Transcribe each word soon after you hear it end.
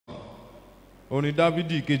Orin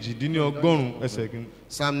Dávidi kejì-dín-ní-ọgọ́rùn-ún ẹsẹ̀ kìíní.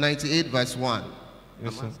 Psalm 98 verse 1.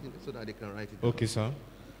 Yes, sir. I'm asking so that they can write it down. Okay, sir.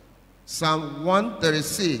 Psalm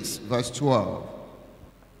 136 verse 12.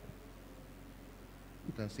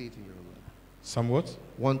 You can see it in your room. Psalm what?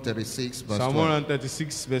 136 verse Psalm 12.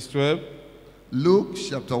 136 verse 12. Luke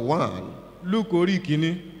chapter 1 Luke orí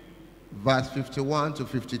ìkíní verse 51 to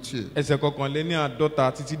 52. ẹsẹ̀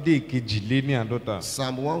kọkànléní-àádọ́ta títí dé ìkejìléní-àádọ́ta.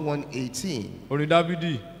 Psalm 118 Orin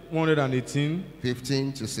Dávidi 118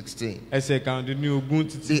 15 to 16. ẹsẹ̀ karùndínlógún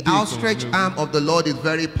títí The outstretched arm of the Lord is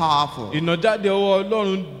very powerful, ìnàjáde ọwọ́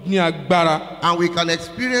Ọlọ́run ní agbára. and we can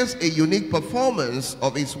experience a unique performance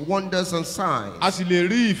of his wonders and signs. A sì lè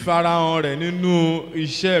rí ìfarahàn rẹ̀ nínú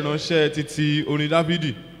iṣẹ́ ìránṣẹ́ títí orin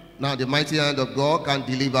Dávidi. Now the mighty hand of God can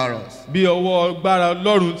deliver us. Bí ọwọ́ agbára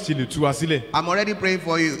Ọlọ́run sì lè tú wa sílẹ̀. I'm already praying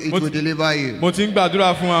for you. It will deliver you. Mo ti ń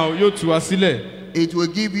gbàdúrà fún wa, yóò tú wa sílẹ̀. It will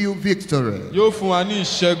give you victory. Yóò fún wa ní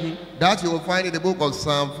ìṣẹ́gun. That you will find in the book of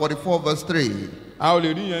Psalm 44 verse 3. A ò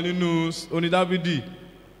lè rí yẹn nínú orin Dávidi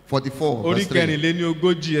 44 orí verse 3.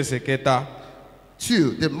 kẹrìnléní-ogójì ẹsẹ̀ kẹta.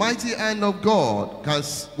 2. The mighty hand of God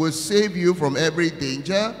will save you from every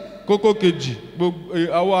danger. Kókó kejì,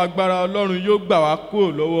 ọwọ́ agbára Ọlọ́run yóò gbà wá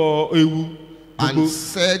kúrò lọ́wọ́ ewu gbogbo. And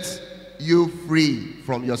set you free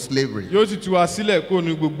from your slavery. Yóò sì tú wa sílẹ̀ kúrò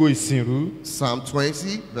ní gbogbo ìsìnrú. Psalm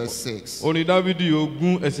 20 verse 6. Orin Dávidi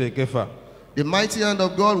 20 ẹsẹ̀ kẹfà. The mighty hand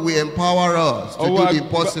of God will empower us to do the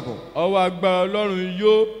impossible. Ọwọ́ agbára Ọlọ́run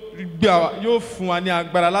yóò fún wa ní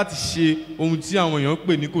agbára láti ṣe ohun tí àwọn èèyàn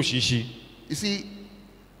pè ní kò ṣeé ṣe. You see,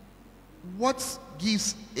 what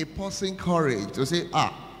gives a person courage to say,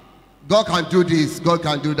 God can do this, God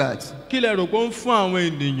can do that? Kí lẹ rò pé ó ń fún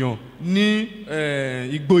àwọn ènìyàn ní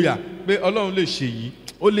ìgboyà pé Ọlọ́run lè ṣe yìí,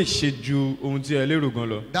 ó lè ṣe ju ohun tí ẹ lérò gan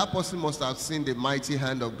lọ. That person must have seen the mighty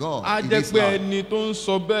hand of God. A jẹ́ pé ẹni tó ń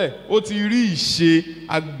sọ bẹ́ẹ̀ ó ti rí ìṣe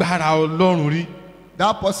agbára Ọlọ́run rí.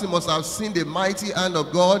 That person must have seen the mighty hand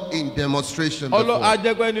of God in demonstration before. A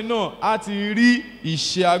jẹ́ pé ẹni náà á ti rí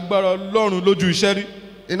ìṣe agbára Ọlọ́run lójú iṣẹ́ rí.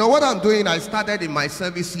 You know what I'm doing? I started in my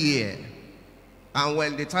service year. And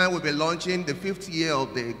when the time we'll be launching the 5th year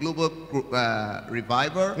of the global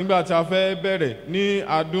revival. Nígbà tí a fẹ́ bẹ̀rẹ̀ ní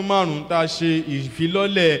ọdún márùn-ún tá a ṣe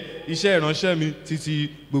ìfilọ́lẹ̀ iṣẹ́ ìránṣẹ́ mi títí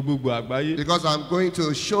gbogbogbò àgbáyé. Because I'm going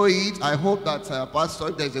to show it. I hope that Pastor,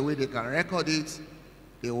 if there's a way they can record it,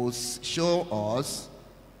 they will show us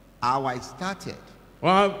how I started.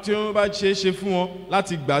 Wọ́n tí wọ́n bá ṣe é ṣe fún wọn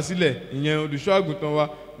láti gbà sílẹ̀ ìyẹn olùṣọ́ àgùntàn wa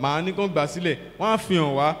màá ní kàn gbà sílẹ̀ wọ́n á fi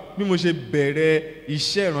hàn wá bí mo ṣe bẹ̀rẹ̀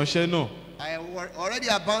iṣẹ́ ìránṣẹ́ náà. I already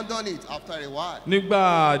abandoned it after a while.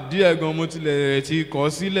 Nígbà díẹ̀ gan mo tilẹ̀ ti kọ̀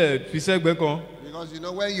sílẹ̀ fi sẹ́gbẹ́ kan. Because you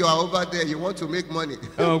know when you are over there you want to make money.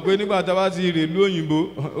 Ẹ mọ̀ pé nígbà tá a bá ti rèlú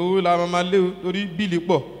òyìnbó owó la máa lé torí bíìlì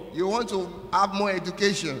pọ̀. You want to have more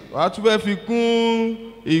education. Wàá tún fẹ́ fi kún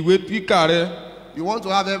ìwé kíkà rẹ. You want to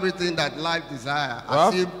have everything that life desires,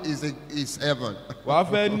 as if it's heaven. Wàá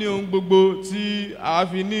fẹ́ ní ohun gbogbo tí a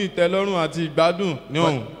fi ní ìtẹ́lọ́rùn àti ìgbádùn ní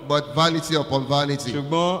ọ̀hún. But vanity upon vanity.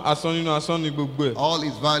 Ṣùgbọ́n asán nínú asán ni gbogbo ẹ̀. All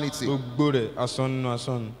is vanity. Gbogbo rẹ̀ asán nínú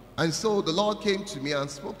asán ni. And so the Lord came to me and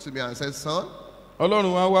spoke to me and said, son.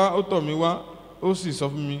 Ọlọ́run wá ó tọ̀ mí wá ó sì sọ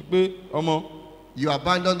fún mi pé ọmọ. You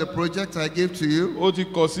abandoned the project I gave to you. Ó ti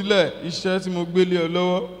kọ̀ sílẹ̀ iṣẹ́ tí mo gbé lé ọ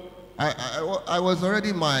lọ́wọ́. I was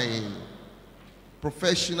already my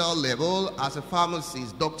professional level as a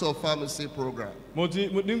pharmacist, doctor of pharmacy program.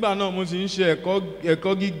 Nígbà náà mo ti ń ṣe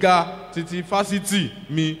ẹ̀kọ́ gíga títí fásitì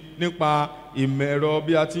mi nípa ìmọ̀ ẹ̀rọ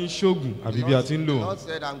bí a ti ń ṣògùn àbí bí a ti ń lò. The Lord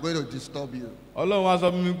said, I'm going to disturb you. Ọlọ́run wá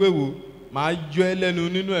sọ fún mi pé wò máa yọ ẹ́ lẹ́nu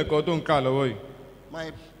nínú ẹ̀kọ́ tó ń kà lọ́wọ́ yìí.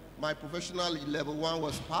 My professional level 1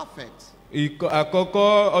 was perfect.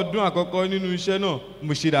 Ọdún àkọ́kọ́ nínú iṣẹ́ náà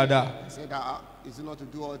mo ṣe dáadáa. I said, is it not to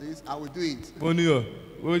do all this? I will do it. Mo ní o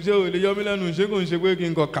ṣe ò lè yọ mí lẹ́nu ṣé kò ń ṣe pé kí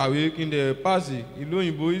n kọ kàwé kí n dẹ̀ páàsì ìlú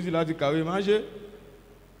òyìnbó easy láti kàwé má ṣe.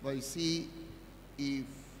 But you see, if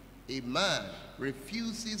a man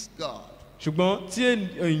refuses God, ṣùgbọ́n tí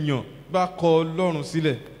èèyàn bá kọ Ọlọ́run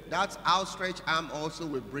sílẹ̀, that outstretched arm also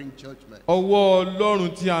will bring judgment. Ọwọ́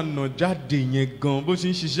Ọlọ́run tí a nà jáde yẹn gan bó ṣe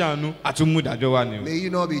ń ṣiṣẹ́ àánú àtúmúdájọ́ wa ni o. May you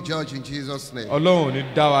not be judged in Jesus' name. Ọlọ́run ò ní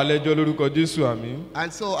dá wa lẹ́jọ́ lórúkọ Jésù àmín.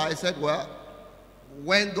 And so I said, well,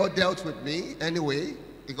 when God dealt with me anyway,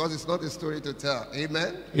 because it's not a story to tell.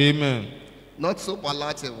 Amen? Amen. Not so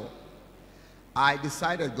palatable. I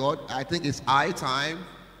decided, God, I think it's high time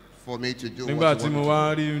for me to do what you want to do. Nígbà tí mo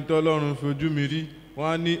wá rí tọ́lọ́run fojú mi rí,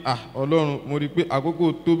 wọ́n á ní Ọlọ́run mo rí pé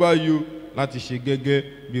àkókò tó bá yọ láti ṣe gẹ́gẹ́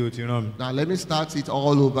bí o ti rán mi. Now let me start it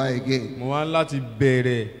all over again. Mo wá láti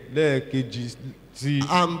bẹ̀rẹ̀ lẹ́ẹ̀kejì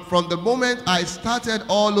And from the moment I started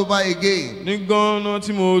all over again, ní gan-an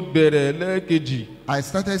tí mo bẹ̀rẹ̀ lẹ́ẹ̀kejì, I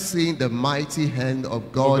started seeing the mighty hand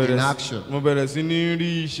of God in action. mo bẹ̀rẹ̀ sí ní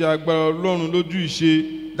rí iṣẹ́ agbára Ọlọ́run lójú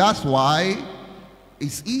ìṣe. That's why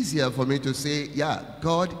it's easier for me to say, yeah,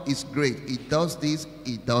 God is great. He does this,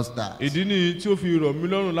 He does that. Ìdí nìyí tí ó fi rọ̀ mí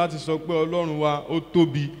lọ́rùn láti sọ pé Ọlọ́run wa ó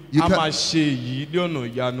tóbi, You a can- máa ṣe èyí ní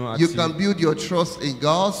ọ̀nà ìyanu You àti. can build your trust in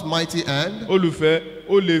God's mighty hand, Olùfẹ́,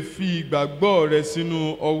 ó lè fi ìgbàgbọ́ rẹ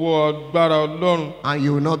sínú ọwọ́ agbára Ọlọ́run. and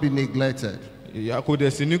you will not be neglected. Ìyà kò dẹ̀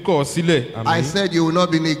sí ní kọ̀ ọ́ sílẹ̀. I Àmín. said you will not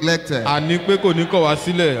be neglected. Àní pé kò ní kọ̀ wá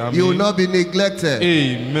sílẹ̀. You will Àmín. not be neglected.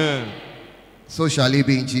 Amen. So shall it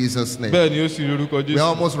be in Jesus' name. Bẹ́ẹ̀ ni ó sì rí orúkọ We're Jésù.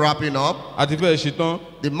 almost wrapping up. Àti fẹ́ẹ̀ ṣetán.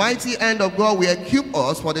 The mighty hand of God will equip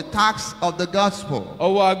us for the task of the gospel.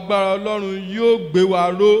 Ọwọ́ agbára Ọlọ́run yóò gbé wa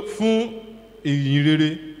ró fún ìyìn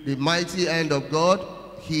rere. The mighty hand of God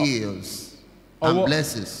heals and Ọwọ́-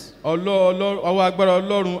 blesses. Ọwọ́ agbára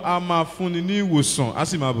Ọlọ́run a máa fúnni ní ìwòsàn, a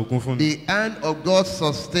sì máa bùkún fúnni. The hand of God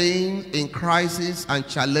sustains in crises and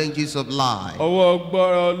challenges of life. Ọwọ́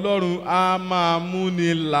agbára Ọlọ́run a máa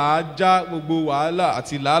múni làájá gbogbo wàhálà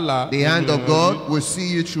àti làálàá. The hand of God will see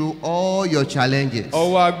you through all your challenges.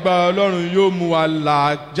 Ọwọ́ agbára Ọlọ́run yóò mú wa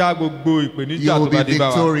làájá gbogbo ìpèníjà You tó will be bá dé bá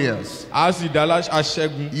wa. victorious. A sì dá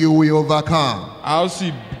aṣẹ́gun. You will overcome. A ó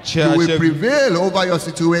sì ṣe You will aṣẹ́gun. prevail over your A ó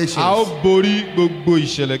situations. borí gbogbo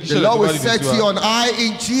ìṣẹ̀lẹ̀ The kíṣẹ̀lẹ̀ Lord tó bá will dìde set sí you wa. on high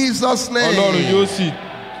in Jesus' Ọlọ́run yóò name. sì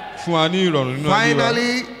fún wa ní ìrọ̀rùn nínú ayé wa.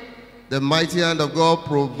 Finally, the mighty hand of God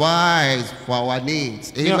provides for our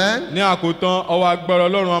needs. Amen. Ní àkótán, ọwọ́ agbára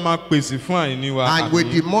Ọlọ́run a máa pèsè fún àìní wa. And will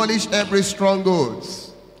Àmín. demolish every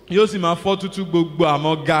strongholds. Yóò sì máa fọ́ tútú gbogbo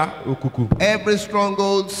àmọ́gá òkùnkùn. Every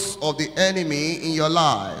strongholds of the enemy in your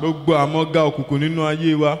life. Gbogbo àmọ́gá òkùnkùn nínú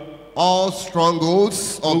ayé wa. All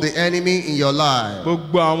strongholds of the enemy in your life.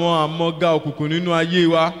 Gbogbo àwọn àmọ́gá òkùnkùn nínú ayé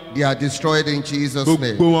wa. They are destroyed in Jesus' Gbogbo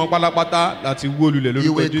name. wọn pátápátá láti wó lulẹ̀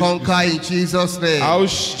You lórúkọ will Jésù. conquer in Jesus' A name. ó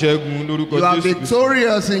ṣẹ́gun lórúkọ You are Jésù.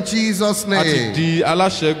 victorious in Jesus' A ti name. di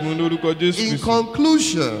aláṣẹ́gun lórúkọ Jésù. In Kristi.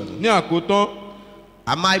 conclusion, Ní àkótán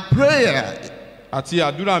and my prayer àti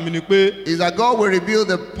àdúrà mi ni pé is that God will reveal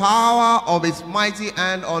the power of His mighty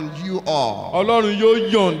hand on you all. Ọlọ́run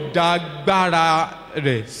yóò yọ̀ǹda agbára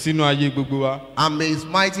rẹ̀ sínú ayé gbogbo wa. And may His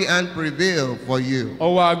mighty hand prevail for you.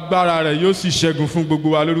 Ọwọ́ agbára rẹ̀ yóò sì ṣẹ́gun fún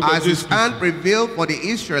gbogbo wa lórúkọ As His Jésù. hand prevailed for the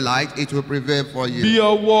Israelites, it will prevail for Bí you.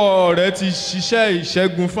 ọwọ́ rẹ̀ ti ṣiṣẹ́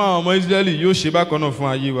ìṣẹ́gun fún àwọn ọmọ Ísírẹ́lì yóò ṣe bákan náà fún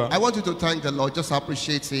ayé wa. I want you to thank the Lord. Just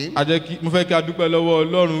appreciate Him. Mo fẹ́ kí a dúpẹ́ lọ́wọ́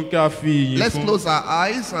Ọlọ́run kí a fi ìyìn Let's fún. close our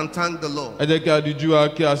eyes and thank the Lord. Ẹ jẹ́ kí a dijú wa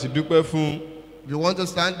kí a sì dúpẹ́ fún. If you want to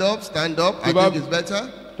stand up, stand up. I Tó bá- think it's better.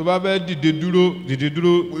 Tó bá fẹ́ dìde dúró, dìde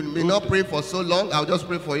dúró. We may not pray for so long. I'll just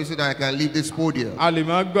pray for you so that I can leave this podium. A lè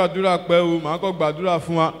máa gbàdúrà pẹ́ o, màá kọ́ gbàdúrà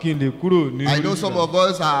fún wa kí n lè kúrò ní I orí know some ìgbà. of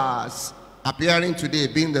us are appearing today,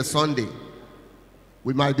 being the Sunday.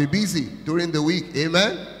 We might be busy during the week.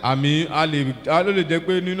 Amen. Àmì a ló lè jẹ́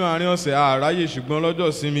pé nínú àárín ọ̀sẹ̀ àráyè ṣùgbọ́n lọ́jọ́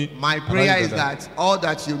ìsinmi. My prayer is that all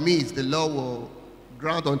that you miss, the Lord will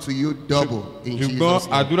grant unto you double in Ṣùgbọ́n Jesus'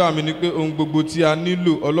 name. àdúrà mi ni pé ohun gbogbo tí a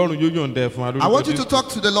nílò Ọlọ́run yóò yọ̀ǹda ẹ̀ fún wa I want lórúkọ you to Jésù. talk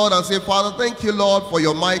to the Lord and say, Father, thank you, Lord, for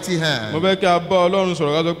your mighty Mo hand. fẹ́ kí a bá Ọlọ́run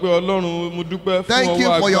sọ̀rọ̀ ká sọ pé Ọlọ́run mo dúpẹ́ fún Thank you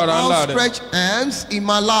ọwọ́ for your agbára ńlá rẹ̀. outstretched hands in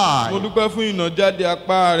my Mo life. dúpẹ́ fún ìnàjáde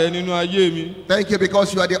apá rẹ̀ nínú ayé mi. Thank you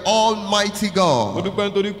because you are the Almighty Mo God. dúpẹ́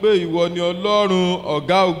nítorí pé ìwọ ni Ọlọ́run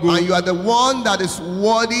ọ̀gá ògo. And you are the one that is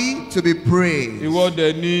worthy to be praised. Ìwọ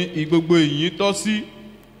dẹ̀ ni gbogbo ìyìn tọ́ sí.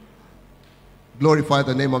 Glorify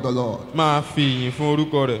the name of the Lord. Máa fi ìyìn fún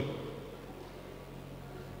orúkọ rẹ̀.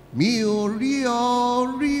 Mi ò rí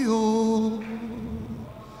ọ rí o,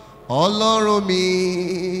 Ọlọ́run mi,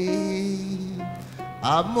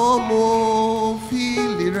 àmọ́ mo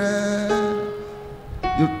fìlì rẹ.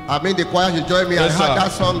 I mean the choir should join me. Yes, I heard sir.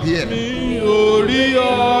 that song here. Mi ò rí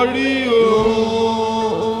ọ rí o.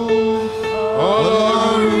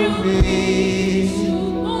 Ọlọ́run mi,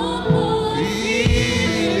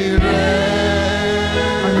 fìlì rẹ.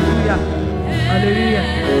 Hallelujah. Hallelujah.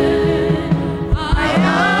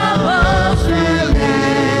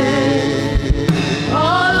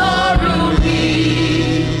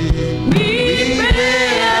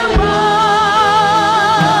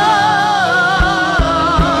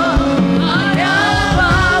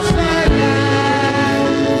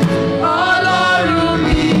 Ọlọ́run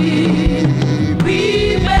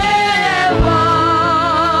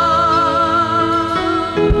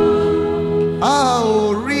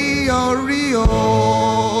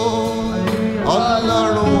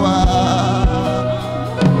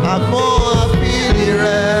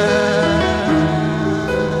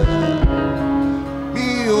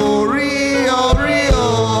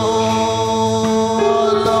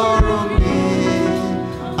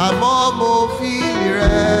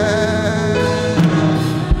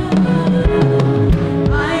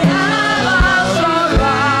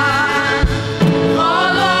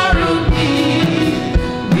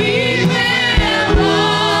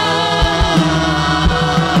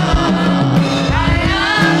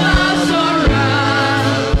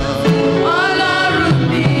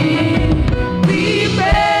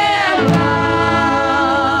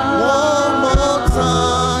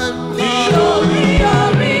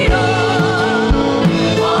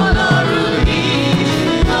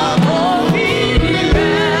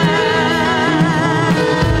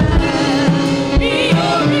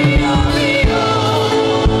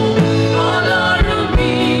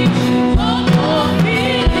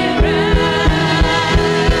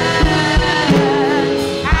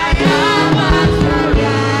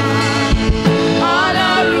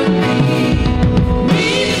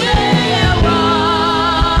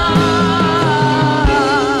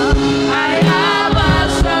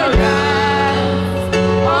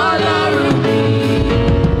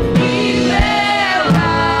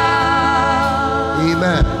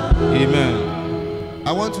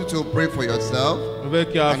I want you to pray for yourself. mo fẹ́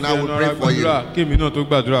kí a And fi I will ẹnu pray ara for you. gbàdúrà kémi náà tó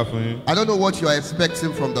gbàdúrà fún yín. I don't know what you are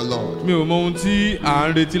expecting from the Lord. mi ò mọ ohun tí à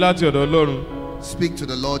ń retí láti ọ̀dọ̀ Ọlọ́run. Speak to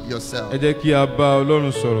the Lord yourself. ẹ jẹ́ kí a bá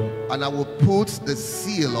Ọlọ́run sọ̀rọ̀. And I will put the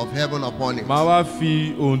seal of heaven upon it. màá wá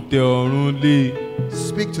fi òǹtẹ̀ ọ̀run lé e.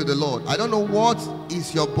 Speak to the Lord. I don't know what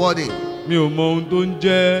is your burden. mi ò mọ ohun tó ń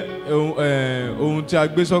jẹ́ ohun tí a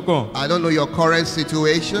gbé sọ́kàn. I don't know your current mi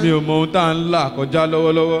situation. ò mọ ohun tá à ń là kọjá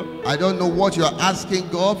lọ́wọ́lọ́wọ́. I don't know what you are asking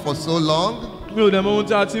God for so long. mi ò dẹ̀ mọ ohun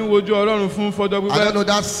tí a ti ń wojú Ọlọ́run fún fọjọ́ I don't pípẹ́. know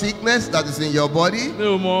that sickness that is in your body. mi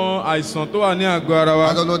ò mọ àìsàn tó wà ní àgọ́ ara wa.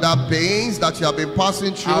 I don't know that pains that you have been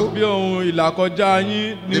passing through. àbí ohun ìlàkọjá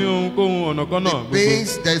yín ní ohunkóhun ọ̀nà kan náà. The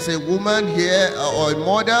pains, there's a woman here or a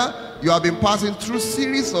mother, you have been passing through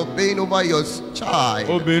series of pain over your child.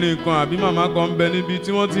 obìnrin kan àbí màmá kan ń bẹ níbi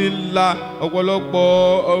tí wọ́n ti ń la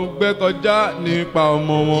ọ̀pọ̀lọpọ̀ ọgbẹ́ kọjá nípa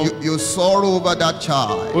ọmọ wọn. You sorrow over that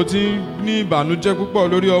child. ó ti ń ní ìbànújẹ́ púpọ̀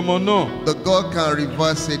lórí ọmọ náà. The God can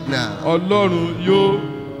reverse it now. Ọlọ́run yóò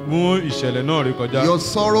mú ìṣẹ̀lẹ̀ náà rí kọjá. Your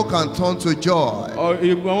sorrow can turn to joy.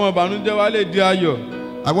 àwọn ìbànújẹ́ wa lè di ayọ̀.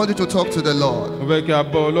 I want you to talk to the Lord. mo fẹ́ kí a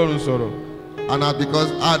bá Ọlọ́run sọ̀rọ̀. And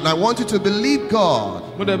I want you to believe God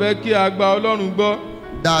mo dẹ̀ fẹ́ kí a gba Ọlọ́run gbọ́.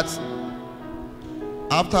 that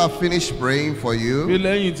after I finish praying for pé you,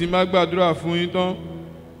 lẹ́yìn tí n bá gbàdúrà fún yín tán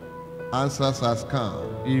answers has come.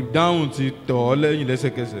 ìdáhùn ti tọ̀ ọ́ lẹ́yìn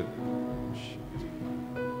lẹ́sẹ̀kẹsẹ̀.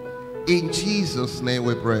 In Jesus' name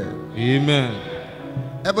we pray. Amen.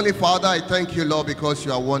 Heavenly Father, I thank you, Lord, because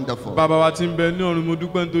you are wonderful. Bàbá wa tí ń bẹ ní ọ̀run mo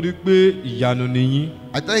dúpẹ́ nítorí pé ìyanu nìyí.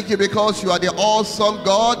 I thank you because you are the awesome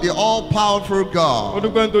God, the all-powerful Mo God,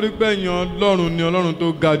 dúpẹ́ nítorí pé ẹ̀yin Ọlọ́run ni Ọlọ́run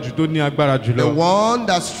tó ga jù tó ní agbára the jùlọ. one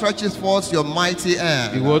that stretches forth your mighty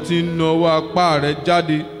hand, Ìwọ tí ń na ọwọ́ apá rẹ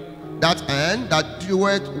jáde. that hand that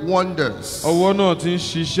doeth wonders, Ọwọ́ náà tí ń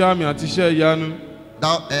ṣiṣẹ́ àmì àti iṣẹ́ ìyanu.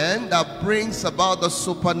 that hand that brings about the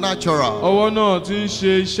supernatural, Ọwọ́ náà tí ń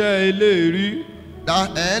ṣe iṣẹ́ eléèrí.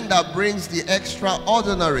 that hand that brings the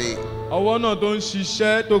extraordinary, Ọwọ́ náà tó ń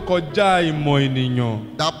ṣiṣẹ́ tó kọjá ìmọ̀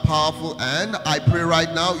ènìyàn. that powerful hand. I pray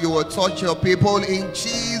right now you will touch your people in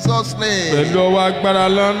Jesus' Pẹ̀lú name. ọwọ́ agbára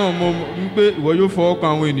lánàá mo ń pé ìwọ yóò fọwọ́ kan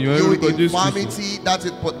àwọn ènìyàn You lórúkọ Jésù Kristi.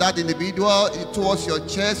 infirmity that individual towards your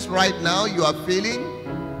chest right now you are feeling.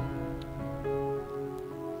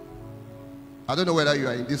 I don't know whether you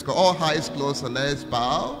are in this. All eyes closed and heads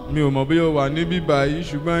bowed. Mi ò mọ̀ bí o wà níbí báyìí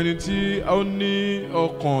ṣùgbọ́n ẹni tí ó ní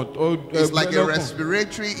ọkàn It's like a lọ́kàn.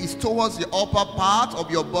 respiratory. It's towards the upper part of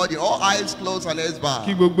your body. All eyes closed and heads Kí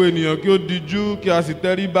bowed. gbogbo ènìyàn kí ó dijú kí a sì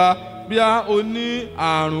tẹríba bí a ó ní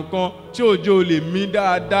àrùn kan tí òjò lè mí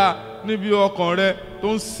dáadáa níbi ọkàn rẹ tó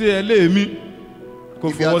ń ṣe ẹ léèmí kò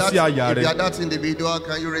If you are fọwọ́ sí àyà rẹ. that individual,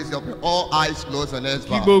 can you raise your hand? All eyes closed and heads Kí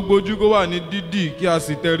bowed. gbogbo ojú kó wà ní dídì kí a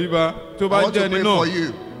sì tẹríba tó I bá want jẹ́ to ẹni pray náà for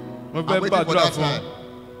you. mo I'm fẹ́ waiting for gbàdúrà that fún ọ. hand.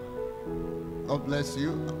 God bless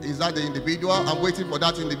you. Is that the individual? I'm waiting for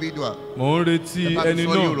that individual. Mò ń retí Ẹ bá mi ẹni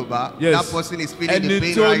sọ náà. Yorùbá. Yes. That person is feeling Ẹni the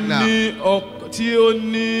pain tó right now. tí ó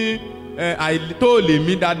ní tó lè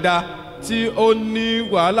mí dáadáa tí ó ní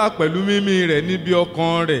wàhálà pẹ̀lú mímí rẹ̀ níbi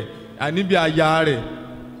ọkàn rẹ̀ níbi àyà rẹ̀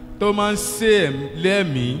tó máa ń ṣe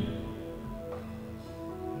lẹ́mìí.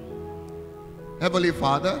 Heavenly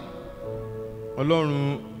Father,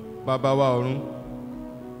 Ọlọ́run bàbá wa ọ̀run,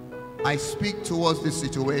 I speak towards this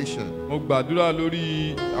situation mo gbàdúrà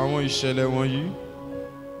lórí àwọn ìṣẹ̀lẹ̀ wọ̀nyí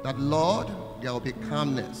that Lord, there will be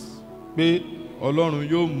calmness. pé Ọlọ́run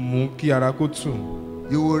yóò mú kí ara kó tù.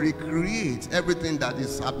 You will recreate everything that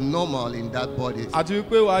is abnormal in that body. Àti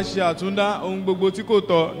wípé wàá ṣe àtúndá ohun gbogbo tí kò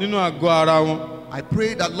tọ́ nínú àgọ́ ara wọn. I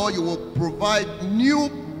pray that Lord, you will provide new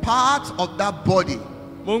parts of that body.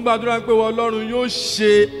 Mo ń gbàdúrà pé Ọlọ́run yóò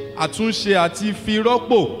ṣe àtúnṣe àti fi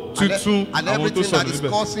rọ́pò tuntun And àwọn tó everything that sọnù is níbẹ̀.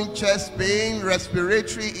 causing chest pain,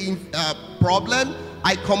 respiratory problem,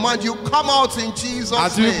 I command you, come out in Jesus'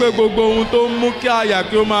 Àti wípé name. gbogbo ohun tó ń mú kí àyà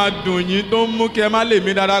kí ó máa dùn yín tó ń mú kí ẹ má lè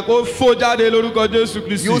mí dáadáa kó fò jáde lórúkọ Jésù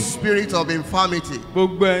Kristi. You spirit of infirmity,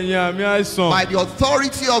 Gbogbo ẹ̀yin àmì àìsàn by the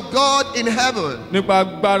authority of God in heaven, nípa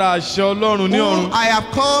agbára àṣẹ Ọlọ́run ní whom ọ̀run. I have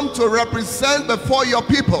come to represent before your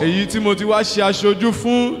people, Èyí tí mo ti wá ṣe aṣojú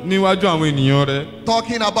fún níwájú àwọn ènìyàn rẹ.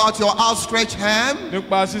 talking about your outstretched hand.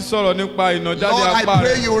 Nípa sísọ̀rọ̀ nípa ìnàjáde Lord, I apá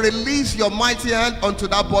pray rẹ. you release your mighty hand onto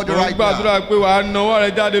that body Mo ń right now. gbàdúrà pé wàá nawọ́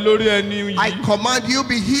rẹ jáde lórí ẹni I yìí. command you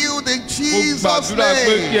be healed in Mo Jesus' gbàdúrà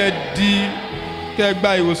pé kí name. ẹ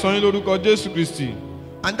gba ìwòsàn yín lórúkọ Jésù Kristi.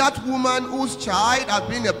 And that woman whose child has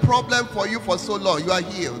been a problem for you for so long, you are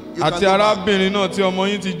healed. You can Àti go back. arábìnrin náà tí ọmọ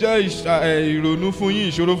yín ti jẹ́ ìrònú fún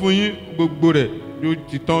yín, ìṣòro fún yín, gbogbo rẹ̀ yóò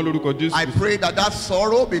ti tán lórúkọ Jésù I Kristi. pray that that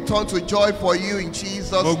sorrow be turned to joy for you in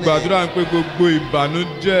Jesus' Mo name. gbàdúrà pé gbogbo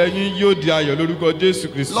ìbànújẹ́ yín yóò di ayọ̀ lórúkọ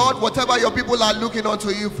Jésù Kristi. Lord, whatever your people are looking unto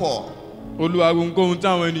you for, Olúwa ohunkóhun tí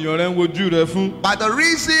àwọn ènìyàn rẹ̀ ń wojú rẹ̀ fún. by the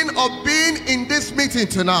reason of being in this meeting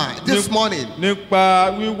tonight, this morning,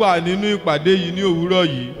 Nípa wíwà nínú ìpàdé yìí ní òwúrọ̀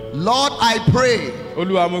yìí. Lord, I pray,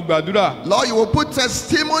 Olúwa mo gbàdúrà Lord, you will put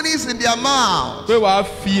testimonies in their mouth pé wàá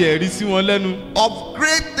fi ẹ̀rí sí wọn lẹ́nu. of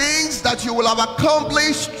great things that you will have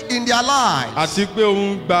accomplished in their lives. Àti pé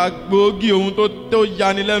ohun gbòógì ohun tó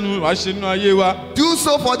yani lẹ́nu wàá ṣe nínú ayé wa. Do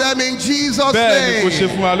so for them in Jesus' Bẹ́ẹ̀ ni kò ṣe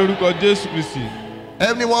name. fún wa lórúkọ Jésù Kristi.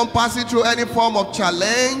 Anyone passing through any form of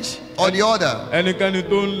challenge or the other, Ẹnikẹ́ni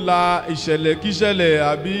tó ń la ìṣẹ̀lẹ̀ kíṣẹ̀lẹ̀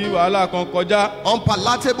àbí wàhálà kan kọjá.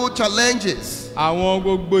 unpalatable challenges, Àwọn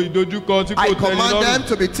gbogbo ìdojúkọ tí I kò tẹ́ni command them lọ́rùn.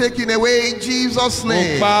 to be taken away in Jesus' Mo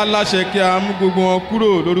name. pa á láṣẹ kí a mú gbogbo wọn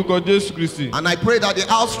kúrò lórúkọ Jésù Kristi. And I pray that the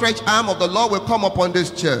outstretched arm of the Lord will come upon this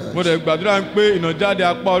church. Mo dẹ̀ gbàdúrà pé ìnàjáde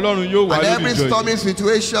apá Ọlọ́run yóò wá And lórí every ìjọ yìí. stormy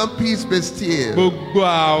situation, peace be still. Gbogbo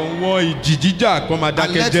àwọn ìjì jíjà kan máa And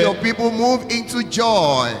dákẹ́ let your jẹ́. people move into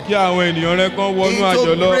joy, Kí àwọn ènìyàn rẹ kan wọnú into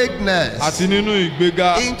àjọlọ greatness, àti nínú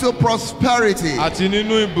ìgbéga into prosperity, àti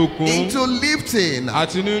nínú ìbùkún into lifting.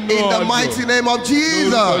 àti nínú In the ọ̀dọ̀. mighty name of Lórúkọ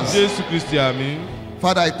Jesus. Jésù Kristi àmín.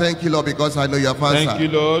 Father, I thank you, Lord, because I know you have Thank you,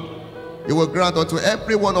 answered. Lord. You will grant unto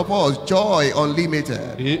every one of us joy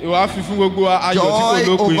unlimited, Wàá fi fún gbogbo wa ayọ̀ tí kò joy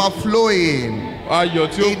lópin. overflowing. Ayọ̀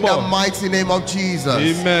tí ó In the pọ̀. mighty name of Jesus.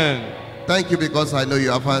 Amen. Thank you because I know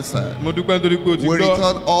you have answered. Mo dúpẹ́ nítorí pé o ti We gbọ́.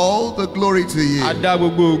 return all the glory to A you. dá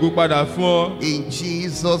gbogbo ògo padà fún ọ. In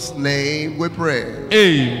Jesus' name we pray.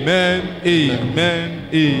 Amen. Amen.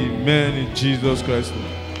 Amen. In Jesus Christ.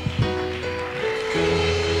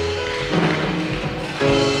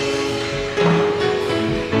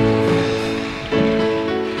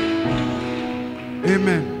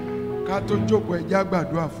 Amen. Ká tó jókòó ẹ jẹ́ á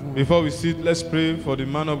gbàdúrà fún wọn. Before we sit, let's pray for the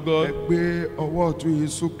man of Ẹ God. gbé ọwọ́ ọ̀tún yín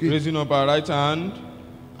sókè. Raising up our right hand,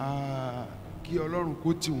 Ah, kí Ọlọ́run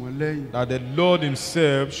kó tì wọ́n lẹ́yìn. that the Lord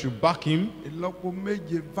Himself should back him, Ìlọ́po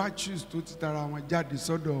méje virtues tó ti tara wọn jáde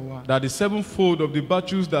sọ́dọ̀ wa. that the sevenfold of the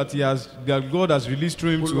virtues that God has released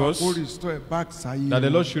through him to Olúwa us, kó restore ẹ̀ back sáyé. that the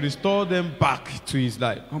wọn. Lord should restore them back to his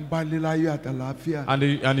life. Kán bá lé láyọ̀ àtàlàáfíà.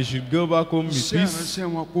 And he should go back home with Iṣẹ́ peace,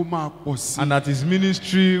 ìránṣẹ́ wọn kó máa pọ̀ sí. and that his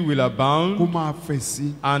ministry will Kó abound máa fẹ̀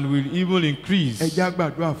sí. and will even increase. Ẹ jẹ́ á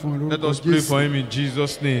gbàdúrà fún ọ Let lórúkọ us pray for Jésù. him in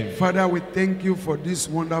Jesus' name. Father, we thank you for this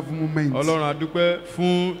wonderful moment. Ọlọ́run a dúpẹ́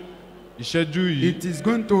fún ìṣẹ́jú yìí. It is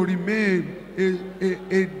going to remain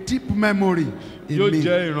a deep memory Yóò in me.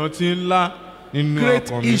 jẹ́ ìrántí ńlá nínú Great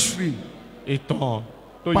ọkàn mi. history, Ìtàn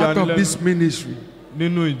tó part of yanilẹ́nu this ministry.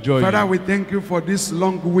 nínú ìjọ Father, yìí. we thank you for this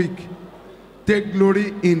long week. Take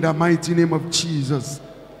glory in the mighty name of Jesus.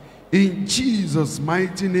 In Jesus'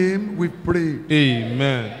 mighty name we pray.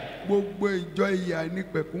 Amen. Gbogbo ìjọ ìyà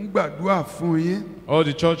nípẹ̀kún gbàdúrà fún yín. All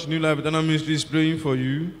the church New Life Eternal Ministry is praying for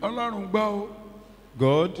you. Ọlọ́run gbọ́ o.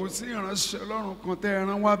 God, Kò sí ìránṣẹ́ Ọlọ́run kan tẹ́ ẹ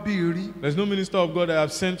rán wá bí rí. there's no minister of God that I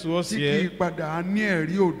have sent to us Tí kì í here padà á ní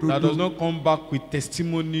ẹ̀rí that does òdodo. not come back with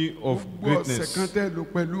testimony of Gbogbo ọ̀sẹ̀ kan greatness. tẹ́ lò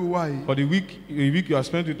pẹ̀lú wa yìí. For the week you have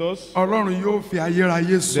spent with us, Ọlọ́run yóò fi ayérayé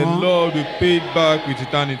the san. Lord will pay it back with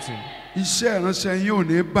eternity. Iṣẹ́ ìránṣẹ́ yín ò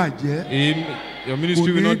ní bàjẹ́. Amen. Your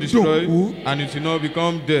ministry will not destroy and it will not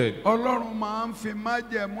become dead. Ọlọ́run máa ń fi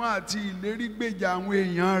májẹ̀mú àti ìlérí gbèjà àwọn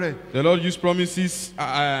èèyàn rẹ̀. The Lord used promises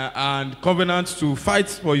and covenants to fight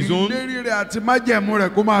for His own. Ìlérí rẹ̀ àti májẹ̀mú rẹ̀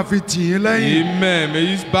kó máa fi tì í lẹ́yìn. Amen. May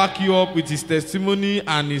He back you up with His testimony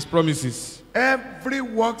and His promises. Every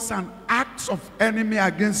works and acts of enemy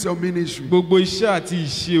against your ministry, Gbogbo iṣẹ́ àti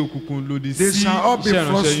ìṣe òkùnkùn lòdì they sí shall all be iṣẹ́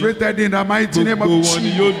ìránṣẹ́ yín. frustrated in the mighty name Gbogbo of wọn ni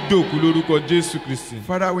Jesus. yóò dòkú lórúkọ Jésù Kristi.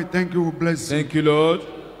 Father, we thank you, we bless you. Thank you, Lord.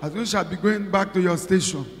 As you shall be going back to your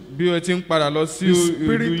station, Bí o ti ń padà lọ sí the ìlú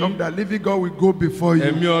Spirit of yín, the living God will go before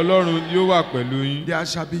ẹ̀mí you. Ọlọ́run yóò wà pẹ̀lú yín. There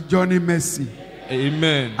shall be journey mercy.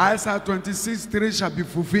 Amen. Isaiah 26:3 shall be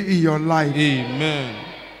fulfilled in your life. Amen.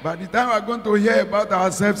 By the time we are going to hear about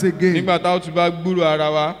ourselves again, Nígbà táwọn tún bá gbúrò ara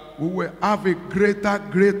wa, we will have a greater a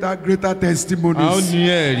ó testimonies. ní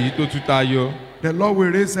ẹ̀rí tó tún tayọ. The Lord will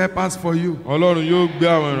raise helpers for you. Ọlọ́run yóò gbé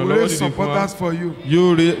àwọn Will ìrànlọ́wọ́ raise dìde fún wa. supporters for you.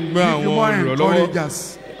 Yóò gbé Give you àwọn more olùrànlọ́wọ́.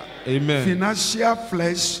 encouragers. Amen. Financial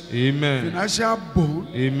flesh, Amen. financial bone,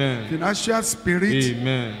 Amen. financial spirit.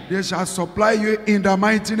 Amen. They shall supply you in the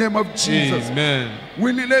mighty name of Jesus. Amen.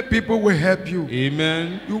 Willingly, people will help you.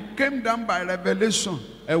 Amen. You came down by revelation.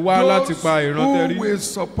 Ẹ wá láti Those pa ìrántẹ́rí. who will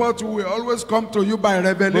support you will always come to you by Gbogbo àwọn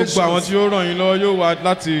revelation. tí ó ràn yín lọ́wọ́ yóò wá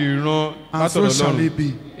láti ìran And so látọ̀dọ̀ shall Ọlọ́run. it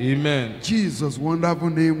be. Amen. Jesus'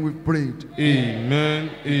 wonderful name we prayed.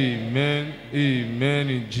 Amen. Amen. Amen.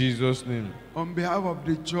 In Jesus' name. On behalf of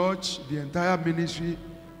the church, the entire ministry,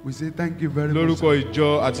 we say thank you very much. Lórúkọ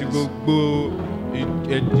ìjọ àti gbogbo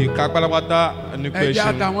ìka pátápátá nípa Ẹ jẹ́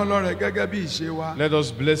ẹ̀ṣẹ̀. àtàwọn lọ́rẹ̀ gẹ́gẹ́ bí ìṣe wa. Let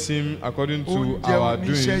us bless him according to Oúnjẹ our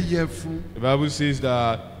oníṣẹ́ doing. yẹ fún. The Bible says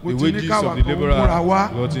that Mo the ti ní wages káwa of the kan laborer, múra wá.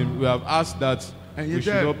 but we have asked that Ẹ̀yin we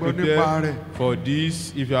should tẹ́ ẹ not gbọ́ nípa prepare rẹ̀. for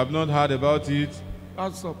this. If you have not heard about it,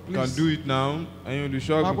 Pastor, you can please do it now. Ẹ̀yin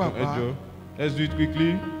olùṣọ́ àgùntàn Pápápá. ẹjọ́. Let's do it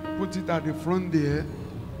quickly. put it at the front there.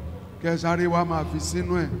 Kẹsàrí wa máa fi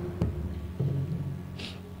sínú ẹ̀.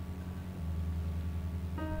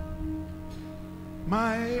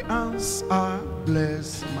 My hands are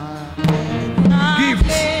blessed, my gift.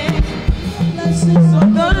 Blessings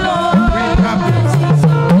of the Lord. Bring up Blessings of the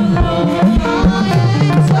Lord.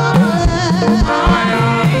 my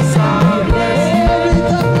hands are blessed. With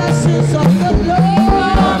the blessings of the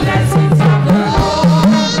Lord. The blessings of the Lord.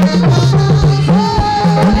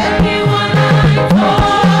 Anyone I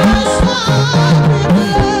touch,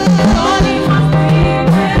 only must be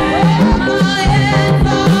blessed. My hands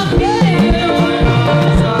are blessed.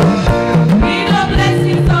 With the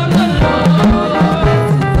blessings of the Lord.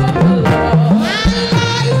 My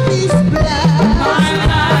life is blessed. My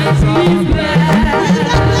life is blessed. With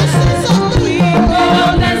the blessings of the Lord. With the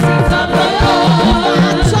blessings of the Lord.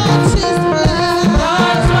 My church is blessed.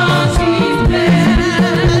 My church is blessed. With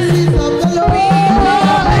the blessings of the Lord. With the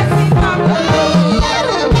blessings of the Lord.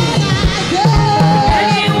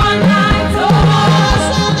 Anyone I touch,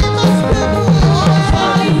 only must be blessed.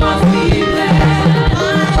 Only must be blessed.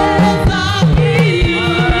 My hands are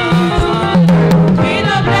blessed. With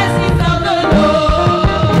the blessings of the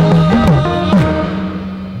Lord.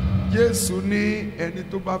 Jésù ní ẹni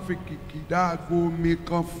tó bá fi kìkìdá aago omi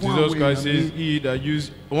kan fún Jesus àwọn Christ says, èèyàn mi. he that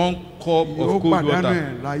use one cup Yóò of cold pàdánù water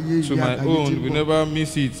ẹ̀ láyé to ìyá my àtàyè tí own ń will bọ̀. never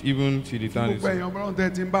miss it even till Gbogbo eternity. ẹ̀yàn ọmọlọ́run tẹ́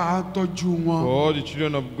ti ń bá a tọ́jú For wọn all the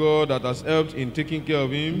children of God that has helped in taking care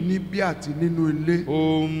of him, níbí àti nínú ilé.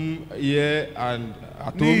 home, here, and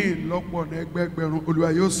at Ní home, ìlọ́pọ̀ ní ẹgbẹgbẹ̀rún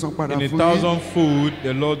Olúwa yóò san padà in a fún yín. thousandfold,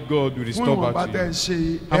 the Lord God will Fún restore ìwọ̀nba back to tẹ́ ẹ you. ṣe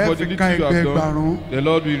yìí, And ẹ for fi the ká little you have ẹgbẹgbàrún. done, the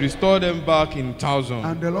Lord will restore them back in thousand.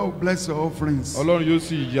 And the Lord will bless your offerings. Ọlọ́run yóò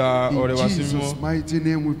sì ya In ọrẹ wa sí Jesus' mímọ́ mighty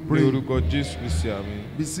name we ní pray. orúkọ Jésù Kristi àmín.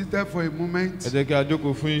 Be seated for a moment. Ẹ jẹ́ kí a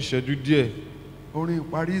jókòó fún ìṣẹ́jú díẹ̀. Orin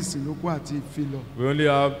ìparí ìsìnlókù àti ìfilọ̀. We only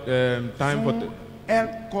have time Fún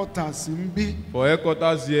headquarters ń bí for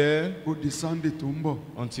headquarters here ó di Sunday tó ń bọ̀.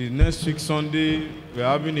 until next week Sunday. We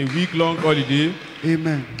are having a week-long holiday.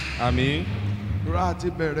 Amen. Àmín. Lọ́la àti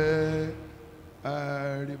bẹ̀rẹ̀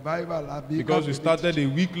revival àbí Because we started a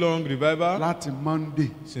week-long revival láti Monday,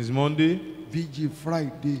 since Monday, VG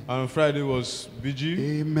Friday. and Friday was vigil.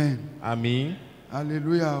 Amen. Àmín.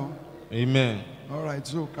 Hallelujah. o. Amen. All right,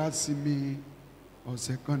 so ká sinmi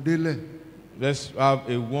ọ̀sẹ̀ kan délẹ̀. Let's have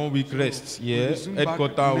a 1 week rest here, Resume back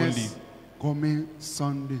headquarter only. next coming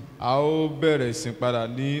Sunday. A ó bẹ̀rẹ̀ ìsìn padà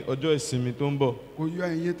ní ọjọ́ ìsinmi tó ń bọ̀. Kò yọ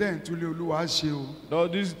ẹ̀yin tẹ́ ẹ̀ ń túlé Olúwa ṣe o. Now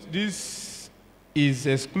this is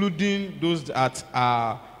excluding those that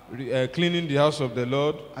are cleaning the house of the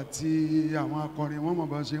Lord. Àti àwọn akọrin wọ́n mọ̀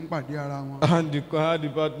bá ṣe ń pàdé ara wọn. And the choir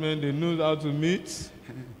department, they know how to meet.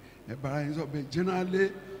 Ẹ̀bàrà yín sọ pé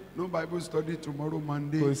generally no Bible study tomorrow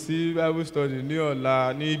Monday. Kò sí Bible study ní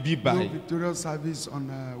ọ̀la ní No bíbáyìí. victorious service on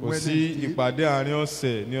Kò sí Wednesday. ìpàdé àárín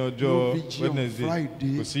ọ̀sẹ̀ ní No ọjọ́ vigil on Wednesday.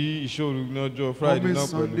 Friday. Kò sí ìṣòro ní ọjọ́ Friday Coming náà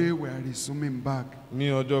Sunday pẹ̀lú. we are resuming back. Ní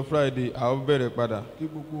ọjọ́ Friday, a ó bẹ̀rẹ̀ padà Kí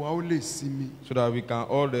gbogbo wa ó lè sinmi. so that we can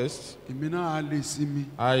all rest. Èmi náà á lè sinmi.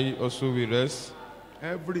 I also will rest.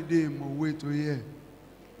 Every day mo wait to hear.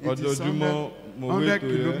 Ojoojúmọ́ mo wait 100 to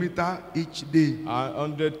hear. kilometer each day.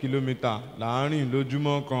 100 kilometre láàárín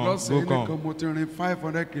lójúmọ́ kan Lọ́sẹ̀ go yìí kan. nìkan mo ti rin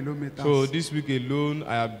 500 kilometers. So this week alone,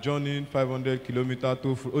 I have journeyed 500 kilometre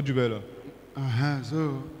to ojú bẹ́ẹ̀ lọ.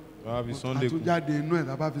 So I have a Sunday kù. àtúnjáde inú ẹ̀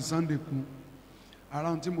tábà fi Sunday kún. Ara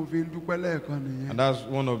ohun tí mo fi ń dúpẹ́ lẹ́ẹ̀kan nìyẹn. And that's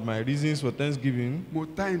one of my reasons for Thanksgiving. Mo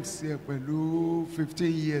times ẹ̀ pẹ̀lú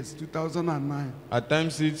 15 years 2009. I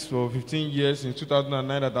times it for 15 years since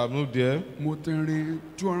 2009 that I have moved there. Mo ti rin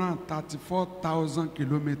 234,000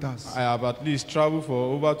 kilometers. I have at least traveled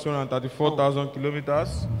for over 234,000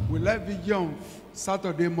 kilometers. We left vigil on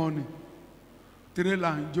Saturday morning.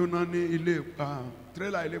 Trailer ń jóná ní ilé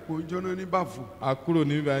trailer ilé epo ń jóná ní Bàfò. A kúrò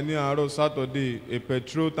níbẹ̀ ní àárọ̀ Saturday. A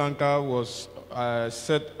petrol tanker was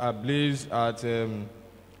set ablaze at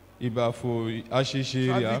Ibafo Asese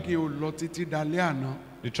area. Traffic ò lọ títí dalẹ́ àná.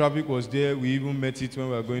 The traffic was there. We even met it when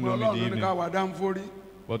we were going home in the Ọlọ́run ní evening. ká wá Dánfórí.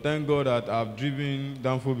 But thank God that I've driven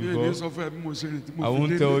Danfo Mi ò ní before. sọ fún ẹ bí mo ṣe rìn tí I mo fi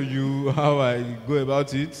won't tell délé. you how I go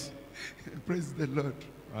about it. Praise the Lord.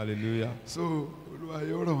 Hallelujah. So Olúwa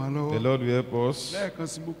yóò ràn wá The lọ́wọ́. Lord will help us. Lẹ́ẹ̀kan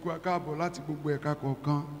sí mo kú akáàbọ̀ láti gbogbo ẹ̀ka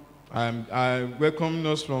kọ̀ọ̀kan. I welcome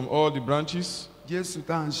us from all the branches. Jésù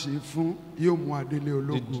tá à ń ṣe fún yóò mú adélé The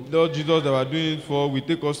ológo. Lord Jesus that we are doing it for will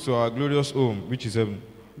take us to our glorious home, which is heaven.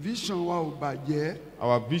 Vision wa ò bàjẹ́,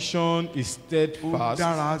 Our vision is ó ń steadfast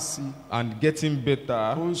dára sí i, and getting ó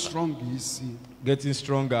better, ń strong yìí sí i. getting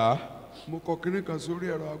stronger. Mo kọ kinní kan sórí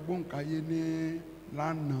ẹ̀rọ agbóhùnkáyé ní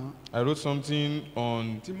lánàá. I wrote something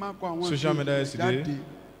on Tí má kọ àwọn social media ìwé yesterday. jáde,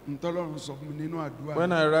 ntọ́lọ́run sọ fún mi nínú àdúrà.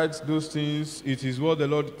 When I write those things, it is what the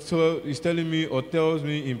Lord is telling me or tells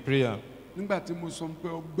me in prayer. Nígbà tí mo sọ pé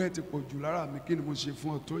ọgbẹ́ ti pọ̀ jù lára mi, kí ni mo ṣe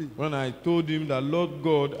fún ọ tó yìí? When I told him that, Lord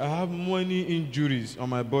God, I have many injuries on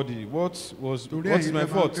my body. What is Torí my ẹ̀yin lè máa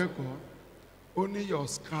fault? kẹ́kọ̀ọ́. Ó ní your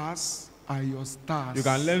scars are your stars. You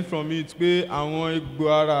can learn from it pé àwọn egbò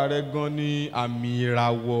ara rẹ gan ni àmì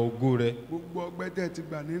ìràwọ̀ ògo rẹ. Gbogbo ọgbẹ́ tẹ́ ti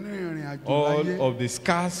gbà nínú ìrìn àjò All láyé. of the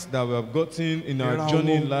scars that we have gotten in our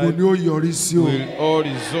journey in Ìràwọ̀ ògo life ni ó yọrí sí o. will all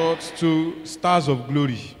result to stars of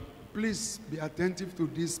glory. Please be attentive to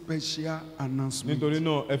this special announcement. Nítorí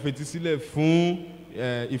náà ẹ fetí sílẹ̀ fún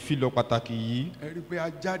ìfilọ̀ pàtàkì yìí. Ẹ rí i pé a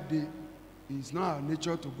jáde. It's not our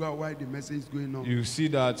nature to go out while the message is going on. You see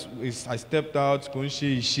that I stepped out kò ń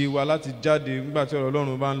ṣe ìṣe wa láti jáde nígbà tí ọ̀rọ̀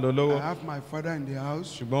Ọlọ́run bá ń lọ I lọ́wọ́. have my father in the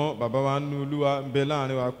house. Ṣùgbọ́n bàbá wa nínú Olúwa ń bẹ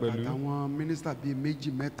láàrin wa pẹ̀lú. Àtàwọn mínísítà bíi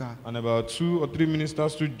méjì mẹ́ta. And about 2 or 3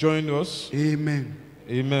 ministers to join us. Amen.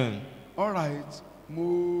 Amen. All right.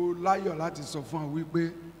 Mo láyọ̀ láti sọ fún ọ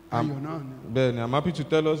wípé ayọ̀ náà ni. Bẹ́ẹ̀ni, I'm happy to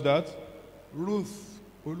tell us that Ruth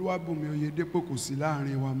Olúwabùnmi Oyèdépò kò sí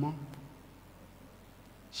láàrin wa mọ́.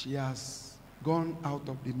 She has gone out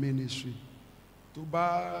of the ministry. Tó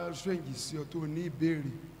bá strange sí ọ tó ní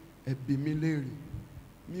ìbéèrè ẹ bi mí léèrè.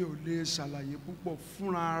 Mi ò lè ṣàlàyé púpọ̀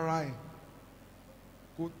fúnra ara ẹ̀.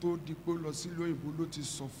 Kó tó di pé lọ sílùú òyìnbó ló ti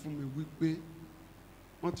sọ fún mi wípé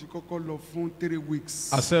wọ́n ti kọ́kọ́ lọ fún 3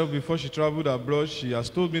 weeks. herself, before she traveled abroad, she has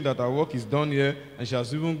told me that her work is done here and she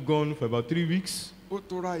has even gone for about 3 weeks. Ó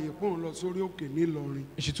tó ra àyè pọ́n lọ sórí òkè nílọrin.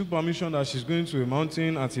 She took permission that she's going to a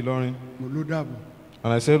mountain at Ilorin. Mo ló dàbọ̀.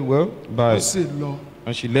 And I said, well, Ó bye. sì lọ,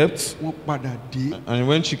 And she left. wọ́n padà dé. And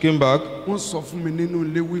when she came back, Wọ́n sọ fún mi nínú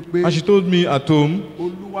ilé wípé and she told me at home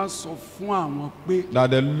Olúwa sọ fún àwọn pé that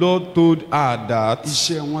the Lord told her that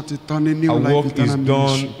iṣẹ́ wọn ti tán ní New her Life work is Eternal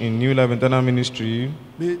done Ministry. in New Life Internal Ministry.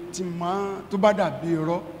 Pé tí máa tó bá dàbí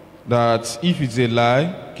irọ́ That if it's a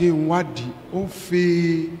lie, kí n wádìí, ó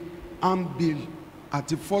fi handbill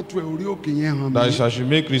àti fọ́tò ẹ̀ orí òkè yẹn hàn that mí. I should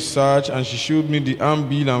make research, and she showed me the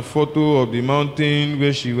handbill and photo of the mountain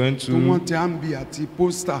where she went Tó wọ́n to. ti handbill àti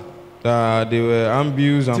pósítà That there were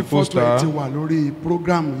handbills tí and fọ́tò ẹ̀ ti poster. wà lórí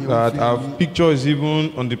prógrámù yẹn. ó That fi her hàn mí. picture is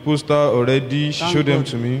even on the poster already. She Thank showed them God,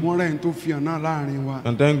 to me. wọ́n rẹ̀ ń tó fi hàn náà láàrin wa.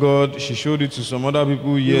 And thank God she showed it to some other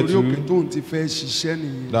people here Orí òkè too. tóun ti fẹ́ ṣiṣẹ́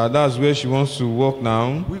nìyẹn. That's where she wants to work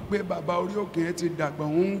now. Wípé bàbá orí òkè yẹn ti dàgbà,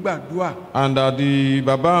 òun ń gbàdúrà. And that the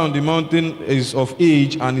Baba on the mountain is of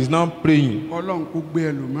age and is now praying. Ọlọ́run kó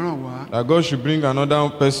gbé ẹlòmíràn wá. That God should bring another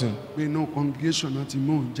person. Pé inú congregation náà ti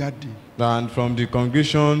mú òun jáde. And from the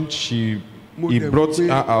congregation, Mo he dẹ̀ brought wí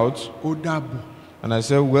pé her out. ó dàbọ̀. And I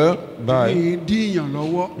said, well, bye. Kí n díyàn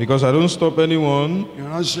lọ́wọ́. Because I don't stop anyone.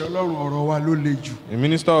 Ìránṣẹ́ Ọlọ́run ọ̀rọ̀ wa ló le jù. The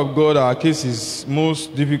minister of God, our case is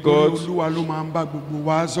most Torí difficult. Olúwa ló máa ń bá gbogbo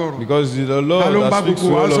wa sọ̀rọ̀. Because it's the Ta Lord ló ń bá that speaks to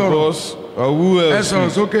gbogbo wa all sọ̀rọ̀? of us. Or who Ẹ else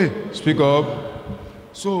sọ̀rọ̀ will sókè. speak up?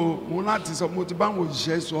 So mo láti sọ, mo ti bá àwọn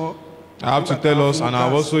òṣìṣẹ́ sọ. I have to tell us, and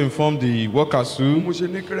I've also informed the workers too. Mo ṣe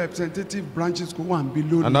ní kí representative branches kó wà ń bí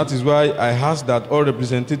lónìí. And that is why I asked that all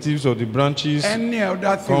representatives of the branches Any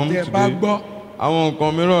other thing come tẹ́ ẹ bá today. gbọ́, Àwọn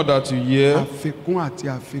nǹkan mìíràn that you hear, àfikún àti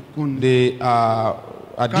àfikún ni. they are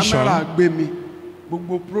addition. Kámẹ́rà gbé mi.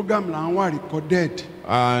 Gbogbo program là ń wà recorded.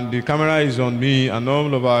 And the camera is on me, and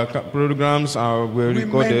all of our programs were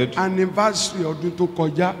recorded. Women anniversary ọdún tó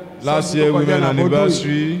kọjá. Last Ọdún year, tó kọjá women ní àbọ̀dún yìí.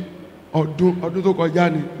 anniversary. Ọdún tó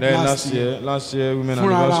kọjá ni. Then last year, women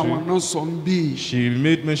Fúnra ara wọn anniversary. náà sọ ń bí She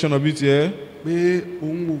made mention of it here, pé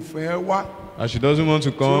òun ò fẹ́ wá. and she doesn't want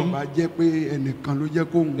to Tí ó come, bá jẹ́ pé ẹnìkan ló jẹ́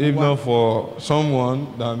kóun if wá. not for someone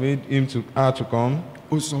that made her to come.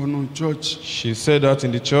 Ó sọ ọ́nà church. She said that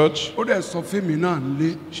in the church. Ó dẹ̀ sọ fẹ́mi náà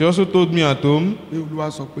lé She also told me at home pé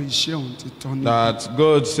Olúwa sọ pé iṣẹ́ òun ti tán ní. that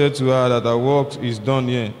God said to her that her work is done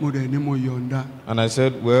here. Mo dẹ̀ ní mo yọ̀ǹda. And I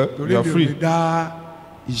said, well, Torí you are mi ò lè free, dá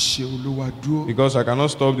ìṣe Olúwa dúró. because I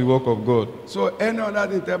cannot stop the work of God. So any other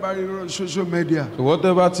thing tẹ́ bá rí lórí social media, So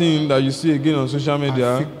whatever thing that you see again on social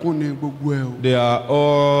media, àfikún ni gbogbo ẹ̀ o. they are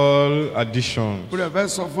all additions. Mo dẹ̀ fẹ́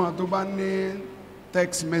sọ fún wa tó bá ní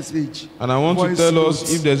text message. And I want to voice tell notes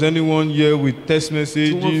us if there's anyone here with text tí wọ́n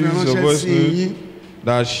fi messages or ránṣẹ́ voice sí notes yín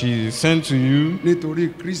that she sent to you, nítorí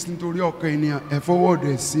Kristi nítorí ọkàn ènìyàn ẹ forward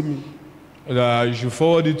ẹ̀ sí mi. you should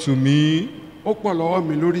forward it to me ó pọ̀ lọ́wọ́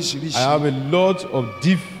mi I lóríṣiríṣi. have a lot of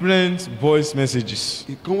different voice messages.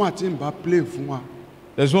 Ìkan wà tí n bá play fún wa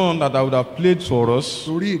There's one that I would have played for us,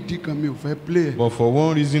 torí ìdí kan mi ò fẹ́ play ẹ̀. but for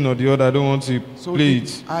one reason or the other, I don't want to So play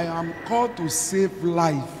it. I am called to save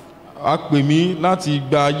life, A pè mí láti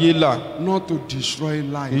gba ayé là, not to destroy kì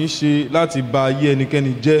í life. ṣe láti ba ayé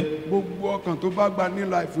ẹnikẹ́ni jẹ́. Gbogbo ọkàn tó bá gba ní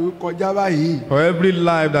life ó kọjá báyìí. For every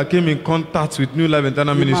life that came in contact with New Life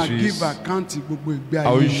Internal Mo máa Ministries, give account gbogbo ìgbé I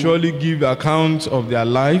will ayé wọn. surely give account of their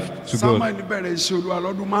life to God. Samuel bẹ̀rẹ̀ iṣẹ́ Olúwa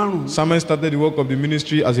lọ́dún 5. Samuel started the work of the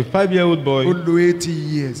ministry as a 5-year-old boy, Ó lo 80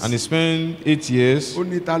 years. and he spent 8 years. Ó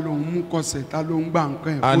ní ta ló ń mú kọsẹ̀, ta ló ń gbà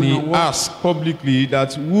nǹkan ẹ̀ And kó he náwó. asked publicly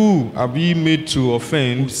that who have ye made to Kò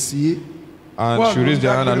offend, sí. and she raised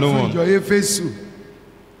their hand and no fún one. ìjọ Éfésù.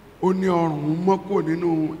 Ó ní ọrùn mọ́ kò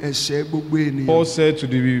nínú ẹ̀ṣẹ̀ gbogbo ènìyàn. Paul said to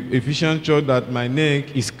the Ephesian church that my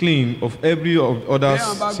neck is clean of every of others' Bí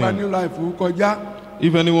àwọn bá gba new sin. life ó kọjá,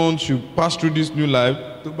 If anyone should pass through this new life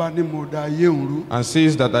tó bá ní mo da ayé òun rú, and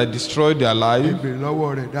says that I destroyed their life, bèrè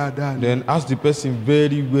lọ́wọ́ rẹ̀ dáadáa ni. then ask the person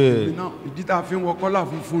very well. Náà ìdí tá a fi ń wọ kọ́là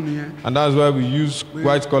funfun nìyẹn. And that's why we use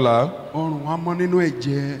white collar Ọrùn wa mọ́ nínú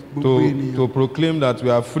ẹ̀jẹ̀ gbogbo to ènìyàn. proclaim that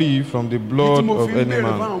we are free from the Bí tí blood mo of fi ń any bèrè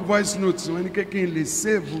man. fáwọn voice notes wọn ní kékeré lè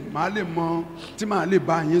save màá lè mọ tí màá lè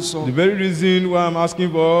bá yín sọ. The very reason why I'm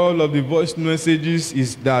asking for all of the voice messages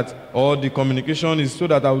is that all the communication is so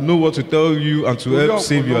that I will know what to tell you and to Torí help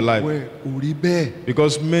save your ọ̀pọ̀lọpọ̀ life. ẹ̀ kò rí bẹ́ẹ̀.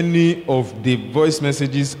 Because many of the voice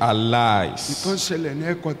messages are lies. Ìkan ṣẹlẹ̀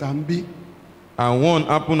ní ẹ̀kọ́ tá ń bí. And one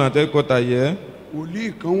happened at headquarters here.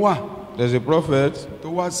 Wòlíì kan wà There's a prophet tó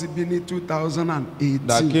wá síbí ní 2018.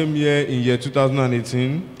 that came here in year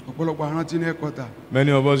 2018. Ọ̀pọ̀lọpọ̀ arántí ní ẹ̀kọ́ tá.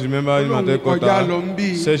 Many of us remember him at Olóhùn kọjá lọ ń bí.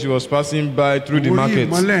 headquarters. Said she was passing by through the Orí market.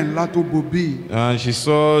 ìmọ́lẹ̀ ńlá tó bo bí. And she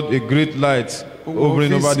saw a great light Ó wọ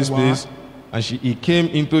hovering over ọ́fíìsì this wá. place. And he came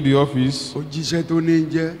into the office Ó jíṣẹ́ tó ní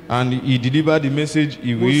í jẹ́. and he delivered the message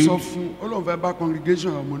he Mo sọ will. fún Olóhùn fẹ́ bá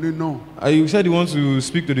congregation ọmọ ní náà. He said he wants to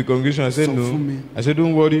speak to the congregation. I said Sọ no. fún mi. I said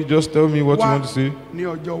don't worry, just tell me what you Wá want to say. ní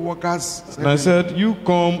ọjọ́ workers. And I said you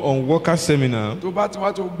come on worker seminar. Tó bá ti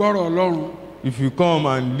wá tó gbọ́rọ̀ Ọlọ́run, If you come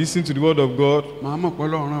and listen to the word of God, màá mọ̀ pé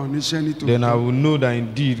Ọlọ́run rán ọ níṣẹ́ ní then I tòótọ́. will know that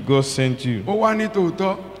indeed God sent you. Ó wá ní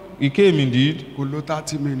tòótọ́, He came indeed. kò lo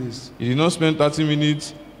 30 minutes. He did not spend 30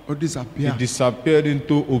 minutes. Ó He disappear. disappeared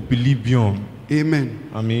into oblivion. Amen.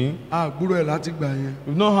 I mean, Àgbúrò ẹ̀ láti gbà yẹn.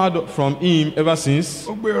 we've not heard from him ever since.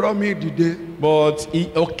 Ó gbé irọ́ mi dìde But he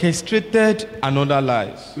orchestrated another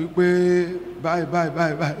lies wípé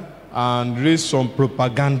báyìí. and raised some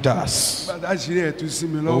propagandas. Bàtà ṣírí ẹ̀ tú sí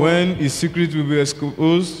mi But lọ́wọ́. when his secret will be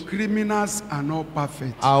exposed, Criminals are not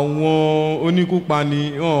perfect. àwọn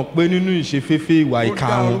oníkúpani wọn pé nínú ìṣeféfé ìwà Ó ìka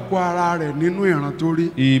dá wọn. orúkọ ara rẹ̀ nínú ìran tó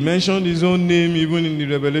rí. He mentioned his own name even in the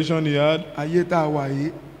revelation he had. Ayé tá a wà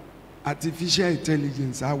yìí, artificial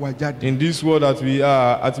intelligence á wá jáde. In this world that we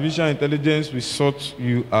are, artificial intelligence will sort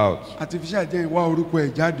you out. Artificial jẹ́ ìwá orúkọ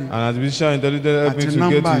ẹ̀ jáde. And artificial intelligence helped me Àti to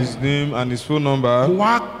get nọ́mbà his ẹ̀. name and his phone Mo number.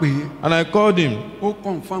 wá pè é, And I called him. ó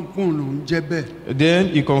confam pé òun lòún jẹ́ bẹ́ẹ̀. Then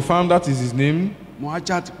he confirmed that is his name. Mo á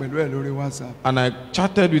chat pẹ̀lú ẹ̀ lórí WhatsApp. And I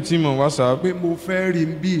chatted with him on WhatsApp Pé mo fẹ́ rí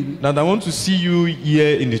n bí. that I want to see you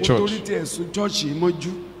here in the Mo church. torí tí ẹ̀sùn chọ́ọ̀chì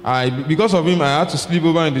mọ́jú. Because of him, I had to sleep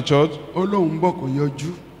over in the church. Ó lóun bọ̀ kò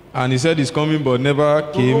yọjú. And he said he's coming but never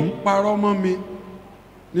Ó came. parọ́ mọ́ mi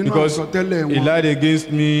nínú Because àsọtẹ́lẹ̀ he wọn. lied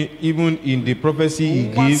against me even in the prophecy he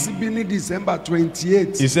Òun wá gave. síbí ní December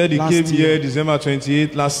 28. He said he last came year. here December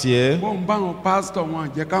 28 last year. Bọ́n bá wọn pásítọ̀ wọn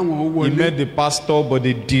àjẹ́ káwọn ó He wọlé. met the pastor but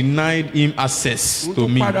they denied him access Mo to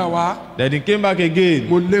tún me. padà wá, Then he came back again.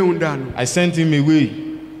 mo léun dànù. I sent him away.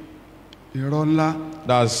 Irọ́ ńlá.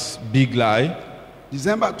 That's big lie.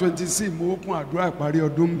 December 26 mo kún àdúrà ìparí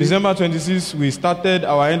ọdún bí. December 26 we started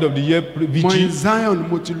our end of the year Mount vigil. Zion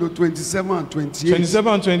mo ti lo 27 and 28.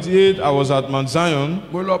 27 and 28 I was at Mount Zion.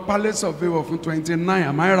 Mo lọ Palace of Favour fún 29,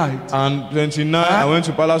 am I right? And 29 I went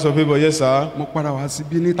to Palace of Favour, yes sir. Mo padà wá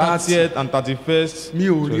síbí ní 30. 30th and 31st. Mi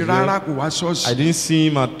ò it rí was rárá there. kò wá I ṣọ́ọ̀ṣì. didn't see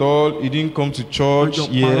him at all. He didn't come to church Wọ́n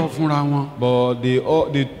jọ here. parọ́ fúnra wọn. But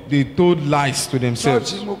they told lies to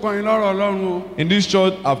themselves. Ṣọ́ọ̀ṣì mo kọ́ yín lọ́rọ̀ Ọlọ́run o. In this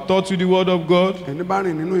church, I've taught you the word of God. Ẹni bá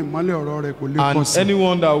rìn nínú ìmọ́lẹ̀ ọ̀rọ̀ rẹ̀ kò lè And kọsẹ̀.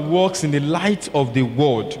 anyone that walks in the light of the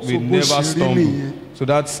word will bó never ṣe rí stumble. nìyẹn. So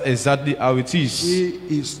that's exactly how it is.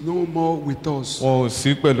 He is no more with us. Wọn ò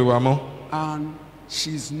sí pẹ̀lú wa mọ́. And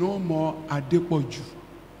she is no more Adepoju.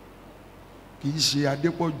 Kì í ṣe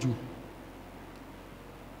Adepoju.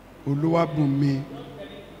 Olúwabùnmi.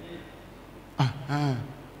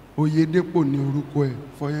 Oyedepo ni orúkọ ẹ̀.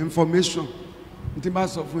 For your information. N tí bá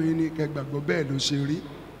sọ fún yín ní kẹgbàgbọ́ bẹ́ẹ̀ ló ṣe rí.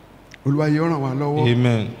 Olúwa yóò ràn wá lọ́wọ́.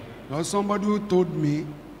 Amen. Now somebody who told me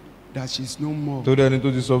that she is no more. Torí ẹni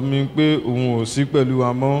tó ti sọ fún mi pé òun ò sí pẹ̀lú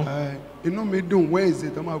wa mọ́. inú mi dùn Wednesday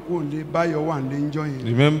tó máa kú òǹlé Báyọ̀ wà nílé ńjọ́ yẹn.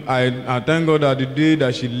 Remember, I thank God that the day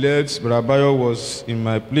that she left, Brother Bayo was in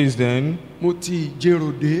my place then. mo ti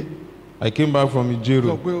Ìjẹ̀rò dé. I came back from sọ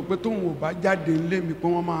Ijero. pé tóun ò bá jáde nílé mi pé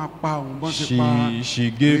wọ́n máa pa òun bọ́n ṣe pa.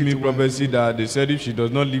 She gave me prophecy that they said if she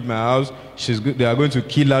does not leave my house, they are going to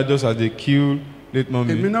kill her just as they killed late èmi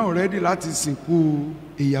mommy. náà ò rẹ́dì láti sìnkú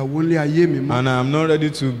ìyàwó ilé ayé mi mọ́. And I am not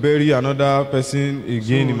ready to bury another person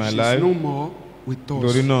again in my she's life. no more with us.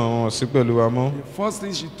 Torí náà wọn ò sí pẹ̀lú wa mọ́. The first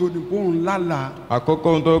thing she told me pé òun lálàá Àkọ́kọ́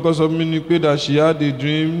ohun tó kọ́kọ́ sọ fún mi ni pé that she had a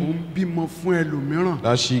dream òun bímọ fún ẹlòmíràn.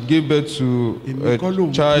 that she gave birth to Èmi kọ́ lòun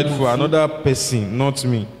a child bímọ for fún. another person, not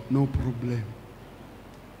me. No problem.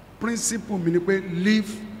 Principle mi ni pé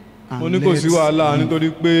live Mo and ní kò sí wàhálà live. nítorí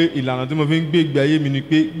pé ìlànà tí mo fi ń gbé ìgbé ayé mi ni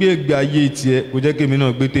pé gbé ìgbé ayé tiẹ̀ kò jẹ́ kí èmi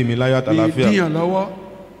náà gbé tèmi láyọ̀ mi àtàlàáfíà. díyàn lọ́wọ́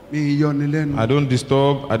mi yọni lẹ́nu. I don't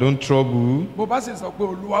disturb, I don't trouble. bó bá sì sọ pé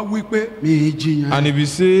Olúwa wí pé mi jiyàn. And if you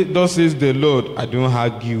say, thus says the Lord, I don't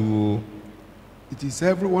argue. It is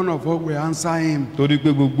every one of us will answer him Torí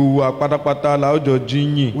pé gbogbo wa pátápátá la ó jọ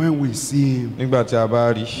jíyìn when we see him. nígbà tí a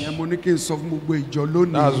bá rí. ìyẹn mo ní kí n sọ fún gbogbo ìjọ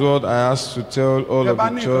lónìí. That's what I asked to tell all ẹ of bá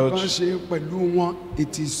the ní nǹkan kan church. ṣe pẹ̀lú wọn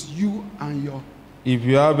it is you and your. If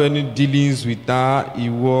you have any dealings with her,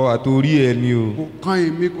 ìwọ àtòrí ẹ ni o. kò kan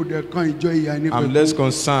èmi kò dẹ̀ kan ìjọ ìyá ẹni I'm less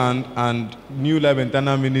concerned and New Life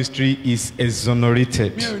Eternal Ministry is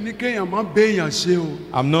exonerated. mi ò ní kéèyàn má béèyàn ṣe o.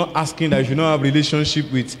 I'm not asking that you should not have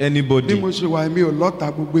relationship with bí anybody. mo ṣe wà mi ò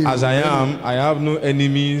lọ́ta gbogbo èèyàn. As I am, I have no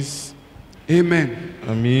enemies. Amen.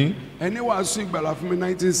 I mean, ẹni wàásù ìgbàlà fún mi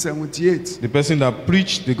 1978. the person that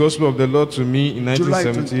preached the gospel of the Lord to me in July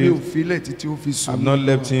 20 mi ò 1978, filẹ̀ títí ó fi sùn. I've not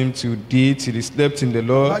left him till date, till he slept in the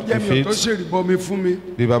Lord, bàbá in jẹ́mi ò tó faith. ṣèrìbọ mi fún mi.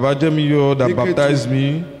 The Baba Jemiyo that Ní baptized Kétu.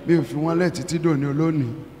 me, mi ò fi wọn lẹ̀ títí dòní olónìí.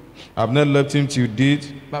 I've not left him till date.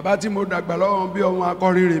 bàbá tí mo dàgbà lọ́wọ́ bí ọmọ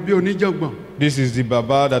akọrin rè bí oníjàngbọ̀n. This is the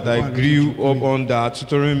Baba that I Wow, grew that's up under,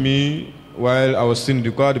 tutoring me while I was still in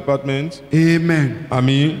the choir department. Amen.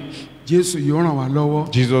 Amen. Jésù yóò ràn wá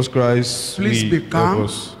lọ́wọ́. Jesus Christ, Please be will calm. help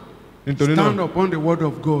us. Nítorí Stand náà, upon the word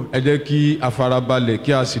of God. ẹ jẹ́ kí a farabalẹ̀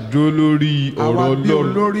kí a sì dúró lórí àwa ọ̀rọ̀ bí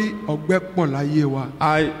Ọlọ́run. olórí ọgbẹ́ pọ̀ láyé wa.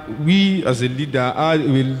 We as a leader have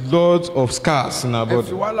a lot of scars in our ẹ body.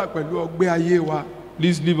 fi wàhálà pẹ̀lú ọgbẹ́ ayé wa.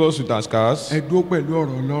 Please leave us with our scars, ẹ dúró pẹ̀lú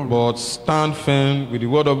ọ̀rọ̀ Ọlọ́run. but stand firm with the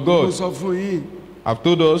word of ó God. sọ fún yín. I've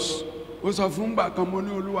told us, ó sọ fún gbà kan mo ní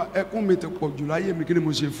Olúwa ẹkún mi ti pọ̀ jù láyé mi kí ni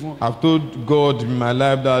mo ṣe fún ọ. I've told God in my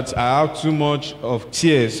life that I have too much of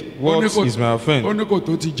tears. What is my ó offense? ní kò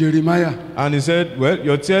tó ti Jeremiah. And he said, well,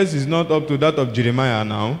 your tears is not up to that of Jeremiah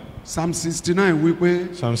now. Psalm 69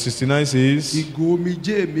 wípé Psalm 69 says, ìgò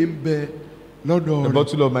omijé mi ń bẹ lọ́dọ̀ the rẹ̀.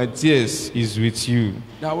 bottle of my tears is with you.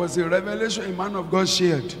 There was a revelation a man of God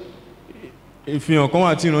shared. Ìfihàn kan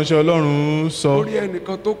wà tí ìránṣẹ́ Ọlọ́run sọ. orí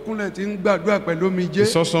ẹnìkan tó kúnlẹ̀ tí ń gbàdúrà pẹ̀lú omijé. He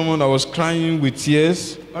saw someone that was crying with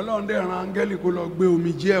tears, Ọlọ́run dẹ̀ ran áńgẹ́lì kó lọ gbé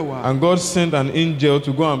omijé ẹ̀ wá. and God sent an angel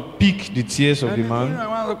to go and pick the tears of the ẹni tó man. yàn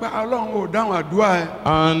wá sọ pé Ọlọ́run ò dáhùn àdúrà ẹ̀.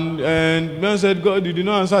 And man said, God, you did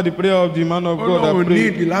not answer the prayer of the man of God Ọlọ́run that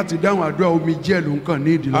prayed. níìdì láti dáhùn àdúrà omijé ẹ̀ ló ń kàn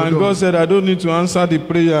níìdì And lọ́dọ̀. God said, I don't need to answer the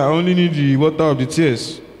prayer, I only need the water of the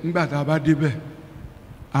tears. nígbà tá a bá débẹ̀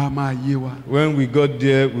a máa yé wa. When we got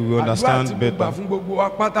there, we will àdúrà tí understand mo gbà better. fún gbogbo wa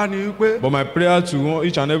pátá ni wípé But my prayer to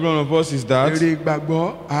each and every one of us is that, èrè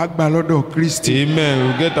ìgbàgbọ́ à á gbà lọ́dọ̀ Kristi. amen, we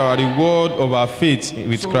will get our reward of our faith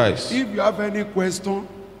with So, Christ. if you have any question,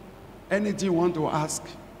 anything you want to ask,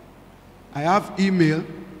 I have email,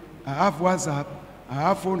 I have WhatsApp, I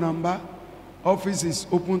have phone number. Office is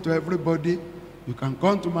open to everybody. You can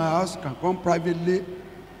come to my house, you can come privately.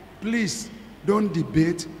 Please don't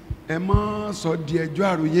debate. Ẹ má sọ di ẹjọ́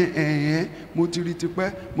àròyé ẹ̀hẹ́n mo ti rí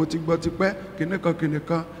tipẹ́ mo ti gbọ́ tipẹ́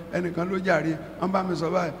kìnìkan ẹnìkan ló jàre wọ́n bá mi sọ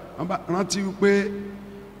báyìí wọ́n bá rántí pé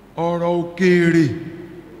ọ̀rọ̀ òkèèrè.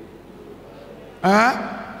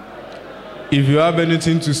 If you have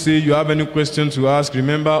anything to say, you have any question to ask,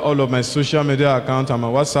 remember all of my social media accounts and my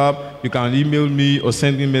WhatsApp. You can email me or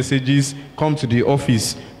send me messages. Come to the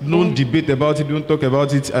office. Don't debate about it. Don't talk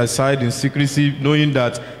about it aside in secrecy, knowing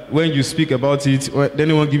that when you speak about it, or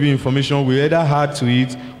anyone give you information, we either add to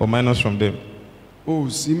it or minus from them. O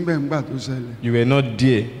sí ń bẹ̀ ńgbà tó ṣẹlẹ̀. You were not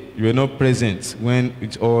there. You were not present when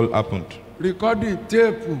it all happened. Recording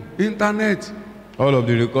tape internet All of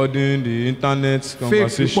the recording, the internet fake pọ̀ ń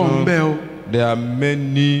conversation, bẹ o. there are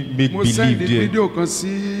many Mo send make-believe there. fídíò kan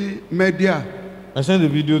sí media I sent a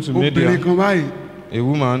video to obìnrin media. kan báyìí A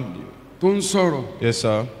woman, tó ń sọ̀rọ̀. yes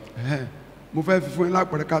sir. Mo fẹ́ fi fún yín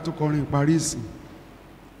lápẹ̀rẹ̀ ká tó kọrin ìparí ìsìn.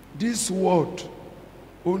 This word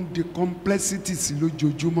on the complexities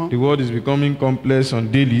lójoojúmọ́. The world is becoming complex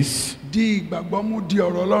on dailies. Di ìgbàgbọ́ mú di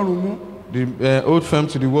ọ̀rọ̀ Ọlọ́run mú. Hold firm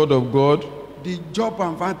to the word of God. the job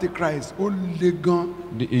of Antichrist ó le gan.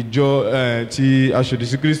 ìjọ ti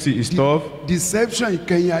aṣòdìsí Kristi is tough. Deception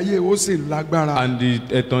ìkẹyìn ayé ó sì lágbára. And the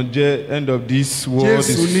ẹ̀tànjẹ end of this world Jésù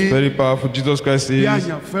is ní, very powerful. Jesus Christ bí says,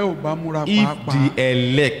 àyànfẹ́ ò bá múra if pàápàá. the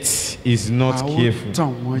elect is not a ó careful,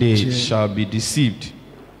 tàn wọ́n they jẹ. shall be deceived.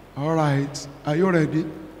 All right, are you ready?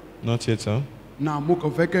 Not yet, sir. Now mo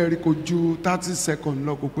kàn fẹ́ kẹ́ ẹ rí kó ju 30 seconds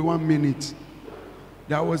lọ kó pé 1 minute.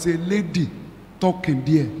 There was a lady talking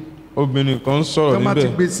there. Obìnrin kan sọ̀rọ̀ Tọ́mà ti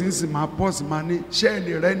níbẹ̀. gbé sínsìn máa pọ́s máa ní ṣé ẹ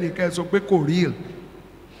lè rẹ́ nìkan ẹ sọ pé kò real.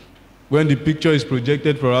 When the picture is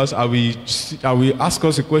projected for us, I will ask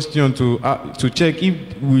us a question to check if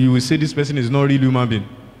we will say this person is not a real human being.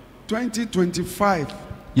 2025,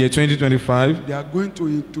 Year 2025. they are going to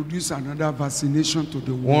introduce another vaccination to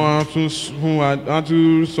the Wọ́n world. á tún fún wa, wọ́n á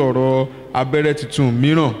tún sọ̀rọ̀ abẹ́rẹ́ tuntun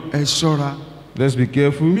mìíràn. Ẹ ṣọ́ra. Let's be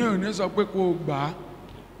careful. Mi ò ní sọ pé kó o gbà á,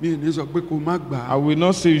 mi ò ní sọ pé kó o má gbà I á. will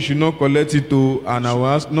not say you should not collect it o, and I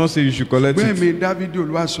will not say you should collect Bẹ́ẹ̀ it. mi David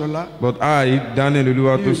Olúwaṣọlá, But I, Daniel mi ò ní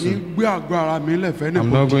Oluwatosin, gbé àgọ́ ara mi lẹ̀fẹ́ I'm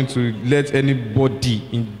not nìkan. going to let anybody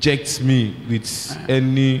inject me with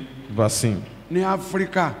any vaccine. Ní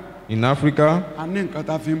Áfíríkà, In Africa, a ní nǹkan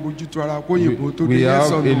tá a fi ń bójútó ara kó yìnbó tó we dé have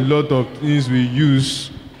yẹ́sọ̀ a náà. lot of things we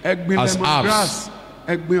use. Ẹgbin as lemongrass,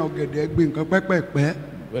 ẹgbin ọ̀gẹ̀dẹ̀, ẹgbin nǹkan pẹ́pẹ́pẹ́.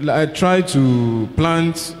 Well, I try to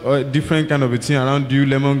plant different kind of a thing around you,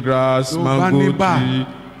 lemongrass, Tó bá mango ní bá, tree,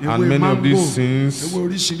 and ewé many of these mango, things. ewé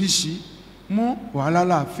oríṣiríṣi, mú wàhálà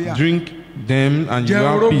láàfíà. Drink them and you Jẹ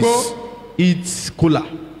have orógbó. peace. Eat cola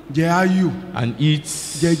Jẹ ayù, and eat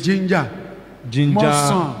jẹ ginger, ginger.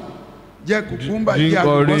 mọ́sàn, jẹ kùkúmbà, Drink jẹ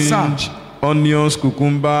àlùbọ́sà. orange, onions,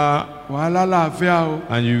 cucumber, Wàhálà láàfíà o.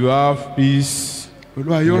 and you have peace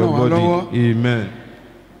Olúwa in yóò your ràn wá lọ́wọ́. body. Amen.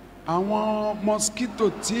 Àwọn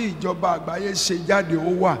mosquito tí ìjọba àgbáyé ṣe jáde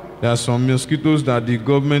ó wà. There are some mosquitoes that the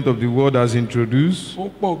government of the world has introduced. Ó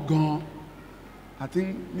pọ̀ gan-an. I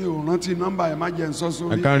think mi ò rántí nọ́mbà ẹ̀ má jẹ́ ń sọ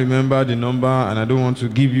I sórí. can't remember the number and I don't want to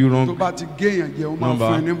give you Tó wrong. bá ti gé èèyàn jẹ, ó máa Number.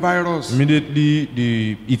 fún ẹ ní virus.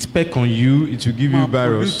 Immediately, it peck on you, it will give you Máa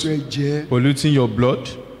virus, pollute ẹ̀jẹ̀. polluting your blood.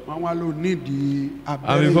 Wọ́n wá ló nídìí And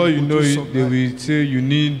abẹ́rẹ́ before you ìbò know tó it, they survive. will say you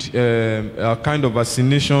need a kind of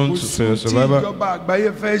vaccination Kò to sí for your tí survival. ìjọba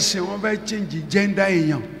àgbáyé fẹ́ ṣe, wọ́n fẹ́ change gender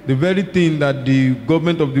èèyàn. The very thing that the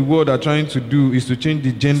government of the world are trying to do is to change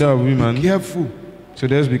the gender of women. Careful. So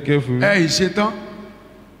let's be careful. Ẹ ìṣetán.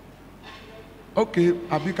 Okay,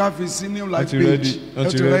 àbí ká fi sí new life Until page. ready.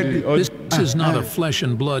 Until ready. This is not a flesh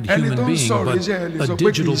and blood Ẹni human tó ń being, sọ̀rọ̀ but iṣẹ́ ẹ lè a sọ pé kì í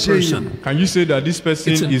digital ṣe èèyàn. person. Can you say that this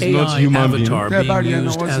person It's an is not AI human being? avatar Tẹ́ bá rí being ẹnu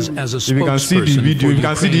used wọ́n as, sí mi. as a If you can see the spokesperson video, for if you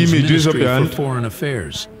can see the Ukraine's image, raise up Ministry your for hand. Foreign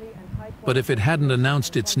Affairs. But if it hadn't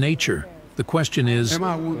announced its nature, the question is, Ẹ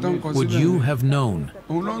máa wo ohun tó ń kọ would síbẹ̀. you have known?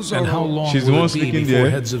 Òun ló ń And how sọ̀rọ̀. long She's the will one it be speaking before there.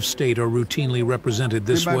 heads of state are routinely represented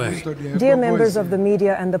this Ní Bible way? study, ẹ Dear gbọ́ members voice. of the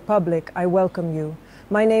media and the public, I welcome you.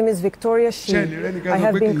 My name is Victoria Shi. Shelley, Renica, I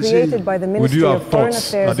have been quickly, created Shelley. by the Would Ministry you of have Foreign thought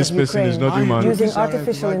Affairs that this of person is Ukraine, not human? using Sorry,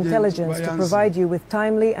 artificial Vajay, intelligence to Vajay. provide you with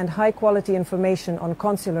timely and high-quality information on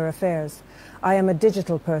consular affairs. I am a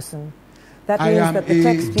digital person. That I means am that the a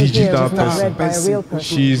text you hear digital is not person. read by a real person.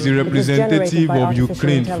 She is the It is generated representative by of artificial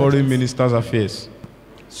Ukraine Foreign intelligence. Minister's Affairs.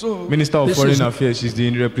 So, Minister of This Foreign is- Affairs. She's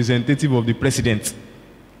the representative of the president.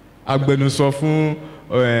 Agbẹnusọ fún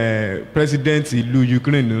president ìlú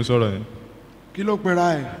Ukraine ló ń sọ̀rọ̀ yẹn. kí ló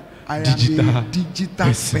pera ẹ̀? I am Digital a digital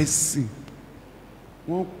person. person.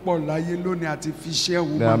 Wọ́n pọ̀ láyé lónìí artificial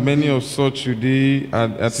woman There are many being. of such today,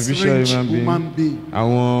 artificial Strange human woman being, being.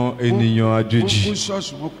 àwọn ènìyàn Wọ́n kú àjòjì.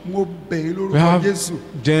 ṣọ́ọ̀ṣì, wọ́n bẹ̀ ẹ́ We lórúkọ have Jésù.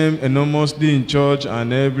 them enormously in church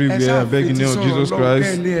and everywhere, begging the name of Jesus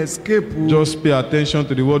Christ. escape o. Just pay attention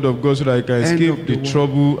to the word of God so that you can End escape of the the world.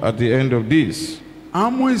 trouble at the end of this.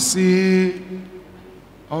 Àmú ìsìn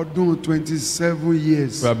ọdún 27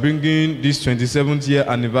 years. We are bringing this 27th year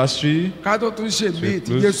anniversary. Ká tó tún ṣe míì tí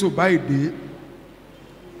close. Jésù báyìí dé,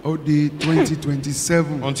 ó di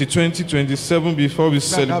 2027. Until 2027, before we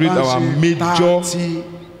celebrate our major 30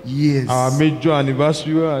 years.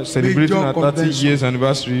 anniversary, we are celebrating Major our 30 convention. years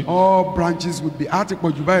anniversary. All branches will be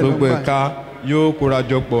àtìpọ̀jù báyìí Gbogbo lọ́gbà. ẹ̀ka yóò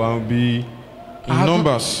kórajọpọ̀ and be in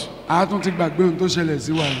numbers. A tún ti gbàgbé ohun tó ṣẹlẹ̀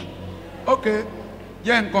sí wa. Ok,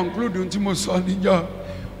 jẹ́ n conclude ohun tí mo sọ níjọ́.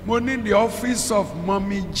 Mo ní the office of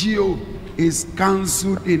Mommy Gio is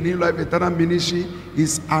cancelled in New Life Eternal Ministry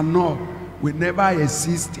is annulled, will never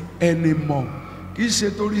exist anymore. Kì í ṣe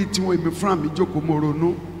torí tiwọn èmi fúnra mi jókòó mo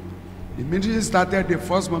ronú. The ministry started, the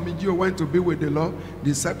first Mommy Gio went to be with the Lord,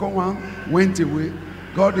 the second one went away.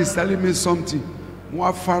 God is telling me something. Mo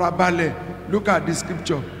wá farabalẹ̀, look at the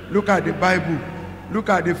scripture, look at the Bible, look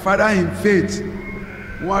at the father in faith.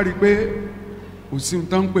 Mo wá rí i pé kò sí ohun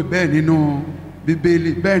tó ń pè bẹ́ẹ̀ nínú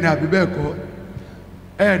Bíbélì, bẹ́ẹ̀ ni àbí bẹ́ẹ̀ kọ́.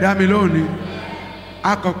 ẹ dá mi lónìí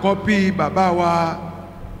àkọ́kọ́ bí bàbá wa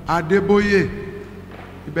Adébóyè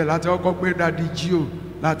ibẹ̀ láti ọkọ̀ pé dadi G.O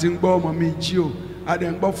láti ń gbọ́ ọmọ mi G.O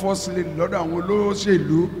adẹ̀ ń gbọ́ first lady lọ́dọ̀ àwọn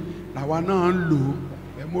olóṣèlú làwa náà ń lò ó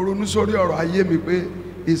ẹ̀ mo ronú sórí ọ̀rọ̀ ayé mi pé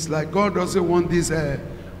it's like God doesn't want this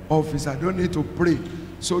office. I don't need to pray.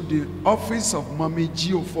 So the office of Mommy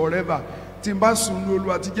G.O forever. Tí n bá sùn ní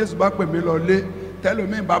Olúwa tí Jésù bá pè mí lọlé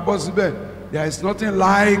tẹ́lómi bá bọ́ síbẹ̀ there is nothing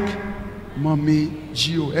like Mommy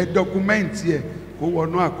G.O. Ẹ dọ́kúmẹ́ǹtì ẹ̀ kó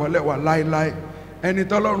wọnú àkọọ́lẹ̀ wa láéláé ẹni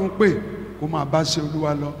tọ́lọ́run pè kó máa bá ṣe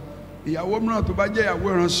Olúwa lọ. Ìyàwó mìíràn tó bá jẹ́ ìyàwó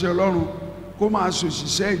ìránṣẹ́ Ọlọ́run kó máa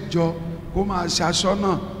ṣòṣìṣẹ́ ìjọ kó máa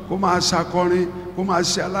ṣaṣọ́nà kó máa ṣakọrin kó máa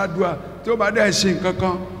ṣe aládùá tí ó bá dẹ̀ ṣe nǹkan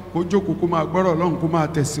kan kó jókòó kó máa gbọ́rọ̀ Ọlọ́run kó máa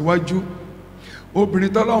tẹ̀síwájú. Obìnrin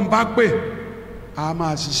tọ́lọ́run bá pè á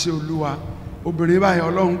máa ṣiṣẹ́ Olúwa. Obìnrin báyìí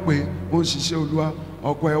Ọlọ́run pè ó ń ṣiṣẹ́ Olúwa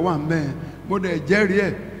ọkọ ẹ̀ wà ńbẹ̀ mo dẹ̀ jẹ́rìí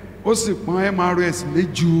ẹ̀ ó sì pọ́n MRS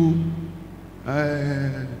léjú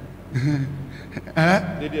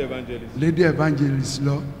Lady Evangelist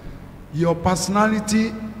lọ. Your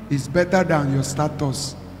personality is better than your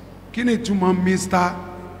status. Kí ni ìtumọ̀ Mr.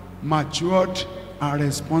 Matured and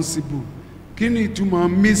responsible? Kí ni ìtumọ̀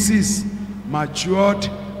Mrs. Matured,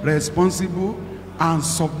 responsible and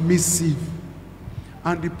submissive?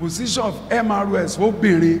 And the position of MRS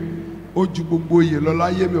obìnrin ó ju gbogbo oyè lọ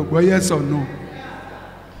láyé mi ò gbọ́ yes or no.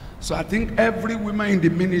 So I think every woman in the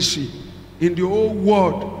ministry in the whole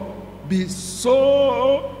world be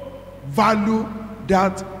so value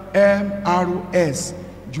that MRS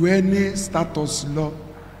ju any status lọ.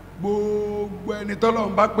 Gbogbo ẹni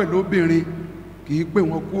tọ́lọ́run bá pè lóbìnrin kì í pè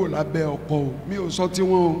wọ́n kúrò lábẹ́ ọkọ o mi ò sọ tí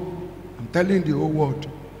wọ́n o I'm telling the whole world.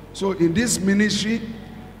 So in this ministry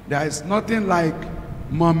there is nothing like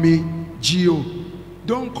Mommy G.O.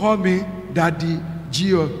 Don't call me Daddy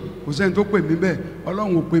G.O. Kò sẹ́ni tó pè mí bẹ́ẹ̀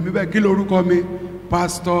Ọlọ́run ò pè mí bẹ́ẹ̀ kí lorúkọ mi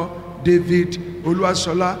Pastor David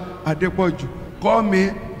Olúwaṣọlá Adepoju. Call me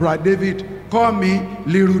Brother David, call me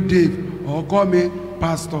Little Dave or call me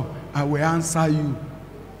Pastor. I will answer you.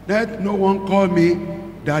 Let no one call me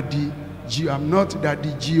Daddy G.O. I'm not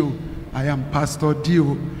Daddy G.O. I am Pastor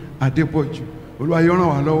D.O Adepoju. Olúwa yóò ràn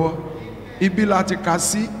wá lọ́wọ́. Ibi láti kà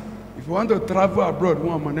sí. If you want to travel abroad,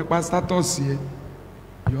 wọ́n mọ̀ nípa status yẹ.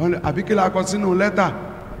 Àbí kí la kọ sínú lẹ́tà?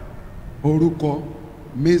 Orúkọ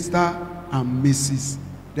Mr. and Mrs.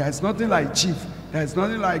 There is nothing like chief. There is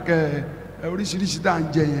nothing like oríṣiríṣi tá à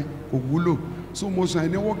ń jẹ yẹn kò wúlò. So mo sọ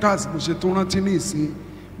ẹni workers mo ṣe tó rántí ní ìsín.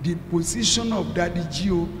 The position of Daddy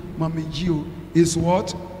G.O, Mommy G.O is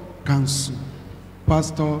what? Counsel.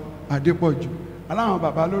 Pastor Adepoju. Aláwọn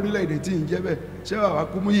bàbá lórílẹ̀-èdè tí ń jẹ́ bẹ́ẹ̀ ṣé bàbá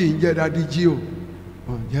Kúmúyì ń jẹ́ Daddy G.O?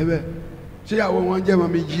 Wọ́n jẹ́ bẹ́ẹ̀. Ṣé ìyàwó wọn jẹ́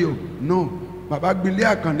Mommy G.O? No. Bàbá Gbilé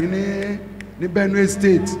Àkànní ní Benue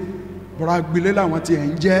State. Bọ̀rọ̀ Gbilé làwọn ti ẹ̀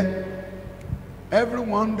ń jẹ́.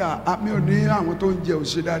 Everyone that mi ò ní àwọn tó ń jẹ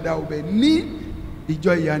òṣè dáadáa ọbẹ̀ ní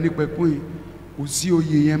ìjọ ìyá nípẹ̀kún yìí kò sí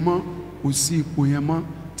oyè yẹn mọ́ kò sí ipò yẹn mọ́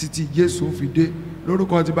títí Jésù fi dé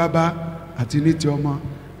lórúkọ ti bàbá àti ní ti ọmọ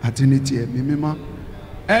àti ní ti ẹ̀mí mímọ́.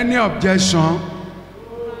 Any objection?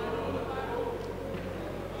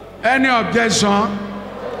 Any objection?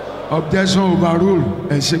 Objection overrule.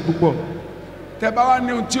 Ẹ ṣé púpọ̀. Tẹ́ bá wá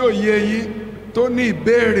ní ohun tí ò yé yín tó ní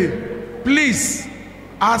ìbéèrè please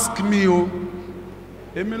ask me o.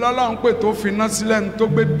 Èmi lọ́lọ́run pè tó finá sílẹ̀ ní tó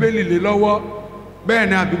gbé bẹ́ẹ̀lì lé lọ́wọ́ bẹ́ẹ̀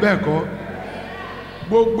ni àbí bẹ́ẹ̀ kọ́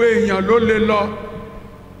gbogbo èèyàn ló lè lọ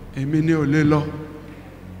èmi ni ò lè lọ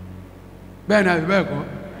bẹ́ẹ̀ ni àbí bẹ́ẹ̀ kọ́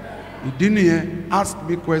ìdí nìyẹn ask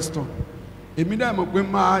me question èmi dẹ̀ mọ̀ pé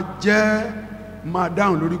máa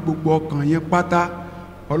dáhùn lórí gbogbo ọkàn yẹn pátá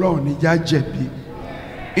Ọlọ́run ní já jẹ̀bi.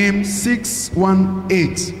 Hymn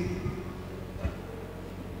 618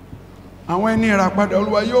 àwọn ẹni ìràpadà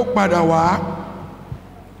Olúwa yóò padà wá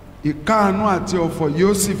ìkáàánú àti ọ̀fọ̀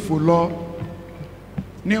yóò sì fò lọ.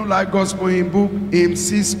 New Life Gospel Hymn Book Hymn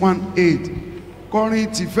 618 kọrin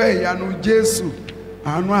tìfẹ́ ìyanu Jésù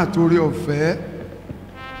àánú àtòrí ọ̀fẹ́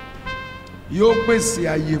yóò pèsè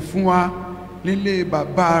àyè fún wa nílé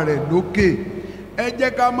bàbá rẹ̀ lókè. Ẹ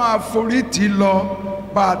jẹ́ ká máa forí tì lọ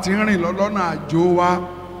bá a ti rìn lọ lọ́nà àjò wa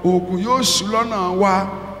òkun yóò ṣú lọ́nà wa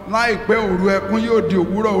láìpẹ́ òru ẹkún yóò di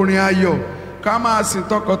òwúrọ̀ orin ayọ̀ ká máa sìn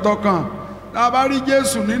tọkàntọkàn tá a bá rí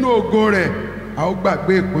Jésù nínú ògo rẹ̀ a ó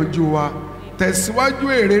gbàgbé ìpọ́njú wa tẹ̀síwájú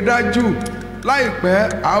èrè dájú láìpẹ́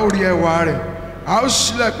a ó rí ẹwà rẹ̀ a ó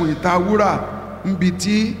ṣílẹ̀kùn ìta wúrà níbi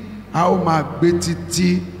tí a ó máa gbé títí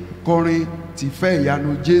kọrin tìfẹ́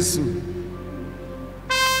ìyanu Jésù.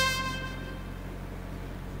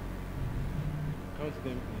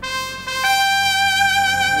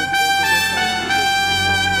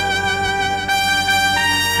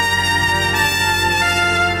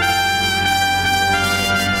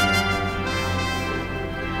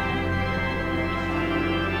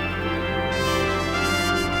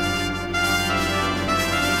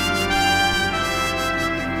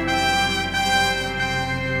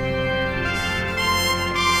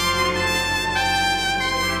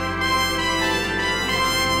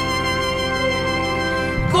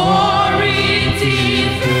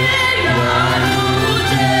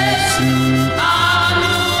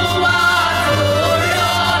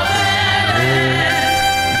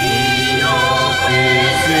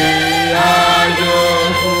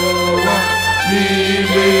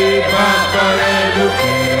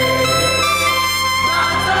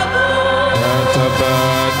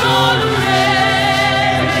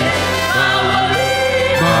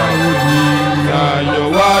 ayọ̀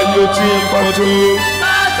wa yóò ti pọ̀ tó.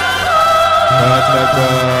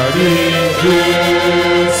 Bàtàbàrí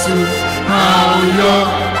Jésù, a ó yọ̀,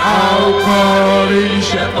 a ó kọrin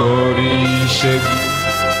ìṣẹ́gun.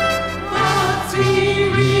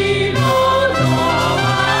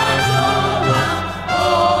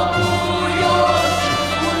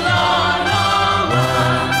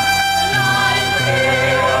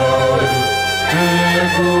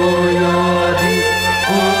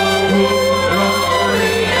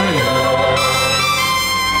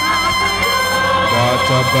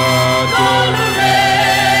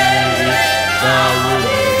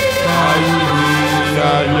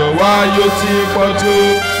 Ayọ̀ wa yóò ti pọ̀ tó.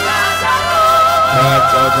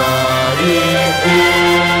 Bàtàbàrí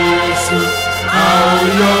Jésù, a ó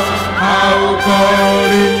yọ̀, a ó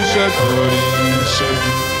kọrin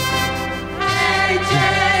ìṣẹ́gun. Ẹ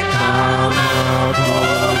jẹ́ ká máa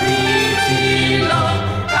borí ti lọ,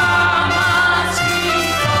 ká máa sì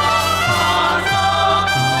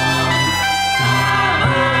tọkàntọkàn, ká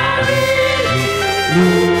máa rí ìlú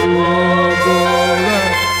ògo rẹ̀,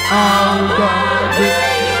 à ń gbàgbé.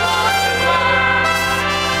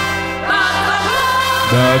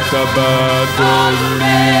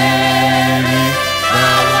 Bàtàbàdórí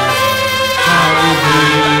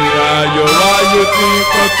ayọ̀ wa yóò ti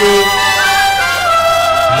pọ̀ tó.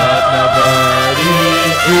 Bàtàbàrí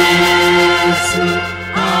Jésù,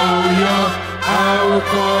 a ó yọ̀, a ó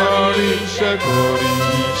kọrin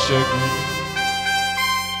ìṣẹ́gun.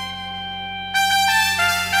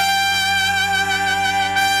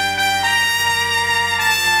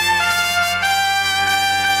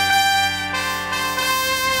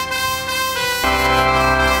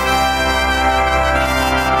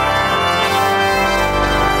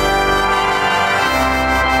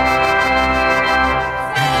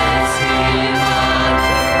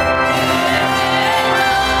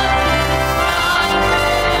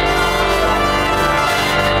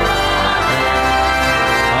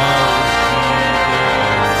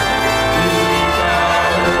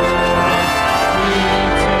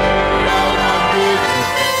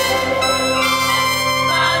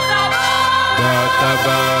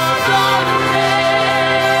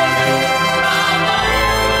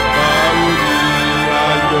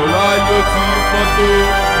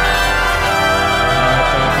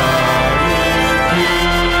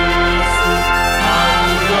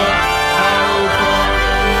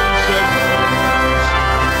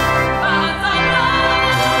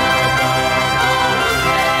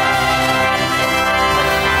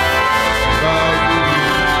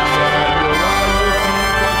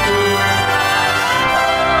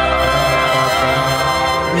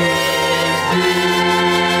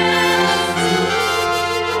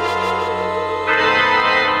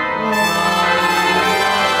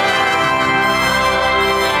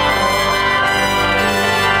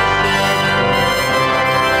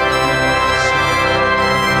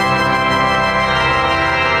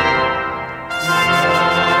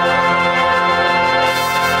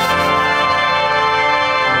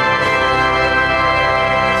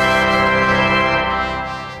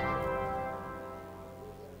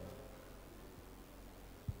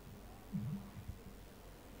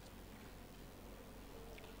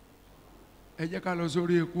 ẹ jẹ́ ká lọ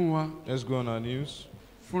sórí ikún wa. Let's go on our news.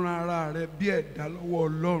 Fúnra ara rẹ bí ẹ̀dá lọ́wọ́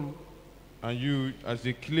Ọlọ́run. And you, as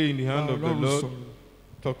a clay in the hand of the Lord,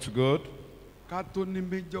 talk to God. Ká tó ní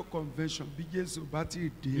major convention bí Jésù bá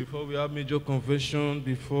ti dé. Before we have major convention,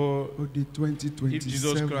 before ó di 2027. if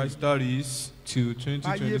Jesus Christ tarries till 2027.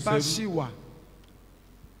 Báyé bá ṣì wà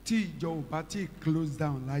tí ìjọ ò bá ti close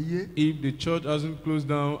down láyé. If the church hasn't closed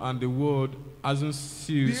down and the world hasn't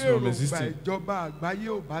ceased from existing. Bí èròǹgbà ìjọba àgbáyé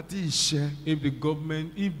ò bá ti ṣẹ. If the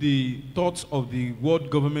government, if the thoughts of the world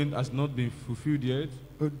government has not been fulfilled yet.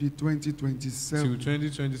 Ó di 2027. Till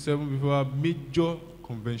 2027 before our major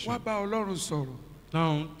convention. Wá bá Ọlọ́run sọ̀rọ̀.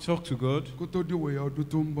 Now talk to God. Kó tó di ìwòye ọdún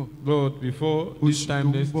tó ń bọ̀. Lord, before this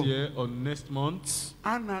time next year or next month.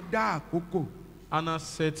 Anna dá àkókò. Anna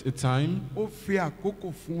set a time. Ó fi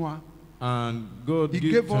àkókò fún wa. And God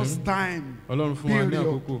gave us time. Ọlọ́run fún wa ní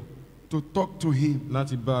àkókò. To talk to him.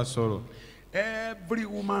 Láti bá a sọ̀rọ̀. Every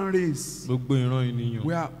human race. Gbogbo ìran ènìyàn.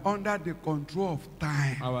 We are under the control of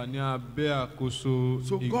time. Àwa ní abẹ́ àkóso.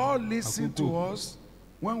 So God listen to us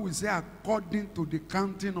when we say according to the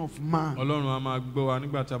counting of man. Ọlọ́run a máa gbọ́ wa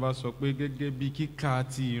nígbà tí a bá sọ pé gẹ́gẹ́ bí kíkà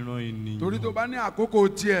ti ìran ènìyàn. Torí tó bá ní àkókò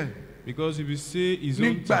tiẹ̀. Because if you say his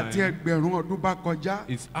own time. Nígbà tí ẹgbẹ̀rún ọdún bá kọjá.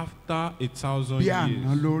 It's after 1,000 years. Bí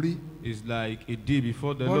àná lórí. It's like a day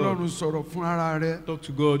before the Lord. Ọlọ́run sọ̀rọ̀ fún ara rẹ̀. Talk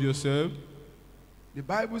to God yourself. The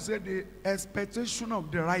Bible said the expectation of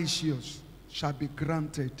the righteous shall be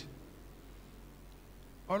granted.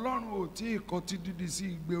 Ọlọ́run ò tí ì kọtí dídí sí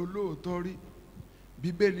igbe olóòótọ́ rí.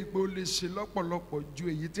 Bíbélì pé ó lè ṣe lọ́pọ̀lọpọ̀ ju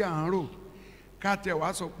èyí tí à ń rò. Ká tẹ̀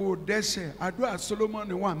wá sọ pé ó dẹ́ṣẹ̀. Àdúrà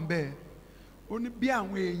Sólómọ́nì wà ń bẹ̀. Ó ní bí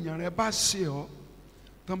àwọn èèyàn rẹ bá ṣe ọ́,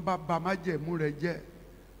 tán bá ba májẹ̀mú rẹ jẹ́,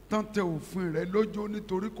 tán tẹ òfin rẹ lójú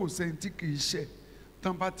nítorí kò sẹ́ni tí kì í ṣẹ̀,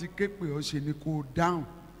 tán bá ti ké pè ọ́ ṣe ni kò dáhùn.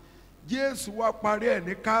 Jésù wá parí ẹ̀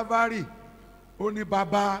ní Calvary. Ó ní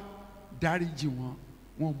bàbá dáríjì wọn,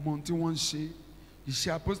 wọn mọ ohun tí wọ́n ń ṣe.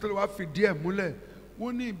 Ìṣe apostoli wá fìdí ẹ̀ múlẹ̀.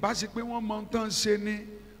 Wọ́n ní ìbáṣe pé wọ́n mọ ohun tán ń ṣe ní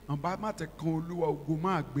àbá má tẹ̀ kan Olúwa ògo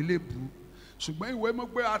má àgbélébùú. Ṣùgbọ́n ìwé mọ̀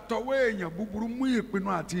pé àtọwọ́ èèyàn búburú mú ìpinnu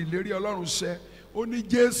àti ìlérí Ọlọ́run ṣẹ. Ó ní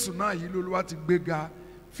Jésù náà yìí l'Olúwa ti gbéga.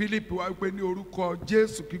 Fílípì wá wípé ní orúkọ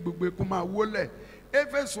Jésù kí gbogbo ikú máa wólẹ̀.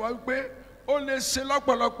 Éfésù wá wípé ó lè ṣe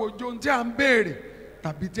lọ́pọ̀lọpọ̀ ojú ohun tí à ń béèrè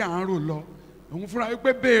tàbí tí à ń rò lọ. Òun fúnra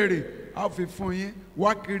wípé béèrè a ó fi fún yín,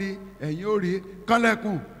 wá kiri ẹ̀yin ó rí,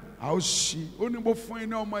 kánlẹ̀kùn a ó ṣí. Ó ní mo fún yín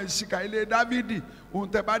ní ọmọ ìṣìkà ilé Dávìdì, ohun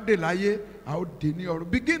tẹ́ bá dè láyé a ó dè ní ọ̀run.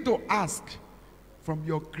 Begin to ask from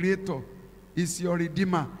your creator. Is your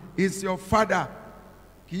redeemer, is your father.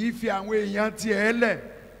 Kì í fi àwọn èèyàn tiẹ̀ lẹ̀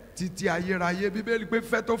títí ayérayé. Bíbélì pé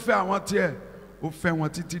fẹ́ tó fẹ́ àwọn tiẹ̀, ó fẹ́ wọn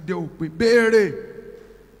títí dé òpin. Béèrè.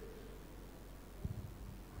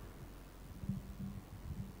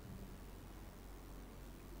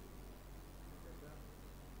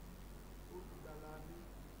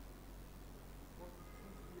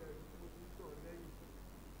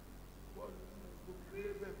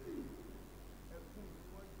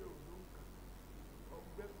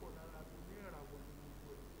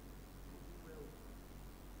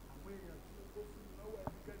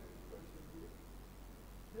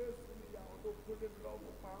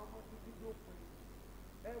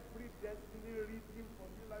 Every destiny written for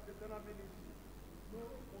you like the eternal ministry, no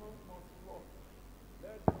one must lost.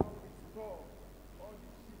 Let God restore all the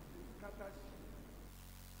sheep, the scattered sheep.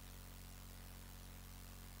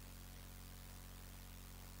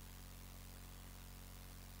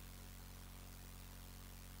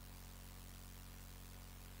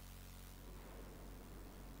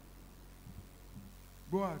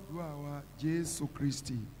 Gbọ́ àdúrà wa Jésù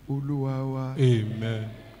Kristi Olúwa wa. Amen.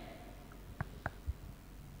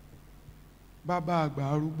 Bàbá àgbà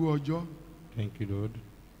arúgbó ọjọ́. Thank you, Lord.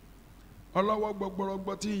 Ọlọ́wọ́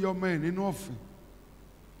gbọgbọrọgbọ tí ń yọ ọmọ ẹ̀ nínú ọ̀fìn.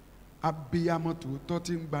 Abiyamọ tòótọ́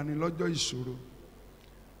tí ń gbani lọ́jọ́ ìṣòro.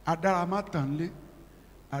 Adára má tàn lé.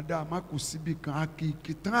 Adára má kù síbi kan.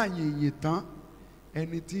 Akìkì tán àyèyè tán.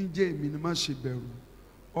 Ẹni tí ń jẹ́ èmi ni má ṣe bẹ̀rù.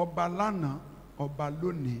 Ọba lánàá, ọba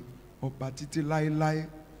lónìí, ọba títí láéláé.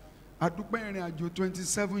 Adúpẹ́ ìrìn àjò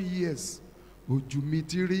 27 years. Ojú mi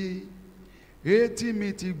ti rí. Etí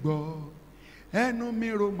mi ti gbọ́. Ẹnu mi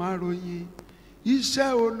ro máa ròyìn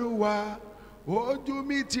iṣẹ́ Olúwa. Ojú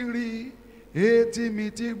mi ti rí, etí mi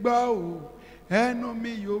ti gbọ́ o, ẹnu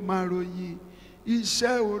mi yóò máa ròyìn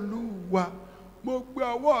iṣẹ́ Olúwa. Mo gbé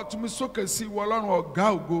ọwọ́ ọ̀tún mi sókè sí ìwọ Ọlọ́run ọ̀gá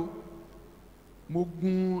ògo. Mo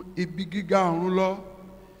gun ibi gíga ọ̀run lọ.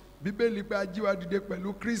 Bíbélì pé ajíwá dìde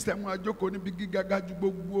pẹ̀lú Kristi mú ajókòó níbi gíga ga ju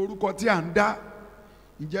gbogbo orúkọ tí à ń dá.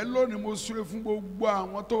 Ǹjẹ́ lónìí mo súre fún gbogbo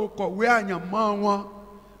àwọn tó kọ̀wé àyànmọ́ wọn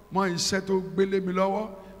mọ iṣẹ́ tó gbélé mi lọ́wọ́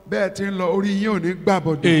bẹ́ẹ̀ tí ń lọ orí yín ò ní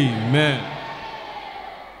gbàbọ̀dé. Amen.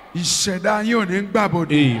 Ìṣẹ̀dá yín ò ní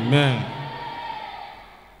gbàbọ̀dé. Amen.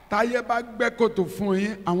 Táyé bá gbẹ́ kòtò fún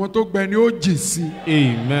yín àwọn tó gbẹ́ ni ó jì sí.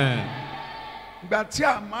 Amen. Ìgbà tí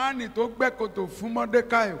Àmánì tó gbẹ́ kòtò fún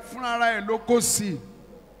Mọ́dékáì fúnra ẹ̀ ló kó sí.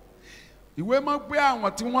 Ìwé mọ̀ pé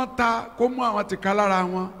àwọn tí wọ́n ta kó mú àwọn tìka lára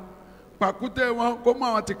wọn. Pàkúté wọn kó mú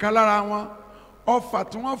àwọn tìka lára wọn. Ọfà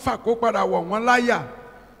tí wọ́n fà kó padà wọ̀ wọ́n láyà.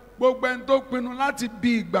 Gbogbo ẹni tó pinnu láti bí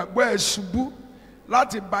ìgbàgbọ́ ẹ̀ ṣubú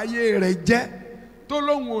láti báyé rẹ̀ jẹ́ tó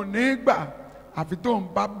lóun ò ní gbà àfi tó ń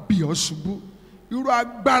bá bì ọ́ ṣubú. Irú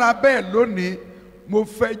agbára bẹ́ẹ̀ lónìí mo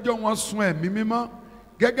fẹ́ jọ́ wọn sun ẹ̀mí mímọ́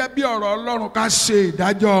gẹ́gẹ́ bí ọ̀rọ̀ Ọlọ́run ká ṣe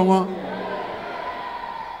ìdájọ́ wọn.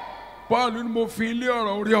 Paul ni mo fi ilé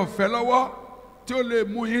ọ̀rọ̀ orí ọ̀fẹ́ lọ́wọ́ tí ó lè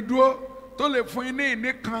mú yín dúró tó lè fún yín ní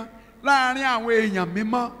ìní kan láàárín àwọn èèyàn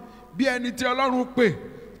mímọ́ bí ẹni tí Ọlọ́run pè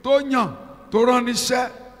tó yàn tó rán níṣẹ́.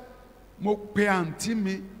 Mo pe àǹtí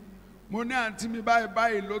mi, mo ní àǹtí mi báyìí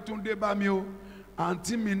báyìí ló tún dé bá mi o.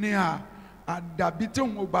 Àǹtí mi ní àdàbí tí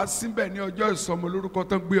òun ò bá síbẹ̀ ní ọjọ́ ìsọmọ lórúkọ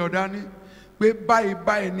tó gbé ọ dání pé báyìí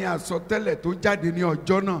báyìí ni àsọtẹ́lẹ̀ tó jáde ní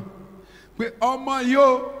ọjọ́ náà pé ọmọ yóò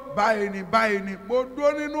báyìí ni mo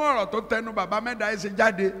dúró nínú ọ̀rọ̀ tó tẹnu bàbá mẹ́ta ẹ̀ ṣe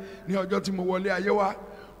jáde ní ọjọ́ tí mo wọlé ayé wa.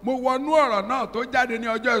 Mo wọnú ọ̀rọ̀ náà tó jáde ní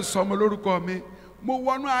ọjọ́ ìsọmọ lórúkọ mi. Mo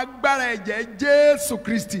wọnú agbára ẹ̀jẹ̀ Jésù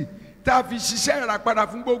Kristi tá a fi ṣiṣẹ́ ìràpadà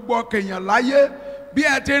fún gbogbo ọkàn èèyàn láyé bí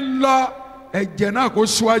ẹ ti ń lọ ẹ̀jẹ̀ náà kó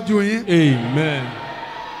ṣíwájú yín. Amen.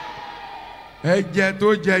 Ẹ̀jẹ̀ tó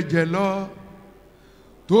jẹ̀jẹ̀ lọ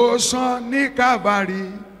tó sàn ní Calvary,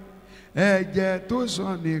 ẹ̀jẹ̀ tó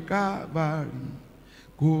sàn ní Calvary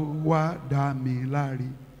kó wá dá mi láre.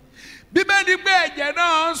 Bíbélì pé ẹ̀jẹ̀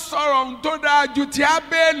náà ń sọ̀rọ̀ ohun tó dáa ju ti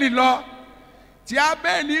Ábélì lọ. Tí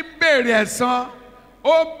Ábélì ń béèrè ẹ̀san,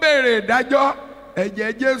 ó ń béèrè ìdájọ́,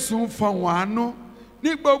 ẹ̀jẹ̀ Jésù ń fọ̀hún àánú.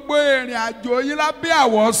 Ní gbogbo ìrìn àjò yín lábẹ́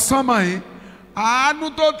àwọ̀ sánmọ̀ yín, àánú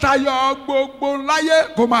tó tayọ gbogbo láyé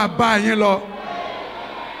kó máa bá yín lọ.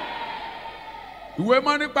 Ìwé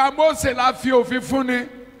mọ́ nípa Mósè la fi òfin fúnni,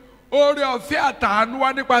 oore ọ̀fẹ́ àtàánú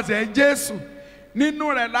wá nípasẹ̀ Jésù. Nínú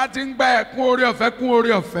rẹ̀ láti ń gba ẹ̀kún oore ọ̀fẹ́ kún oore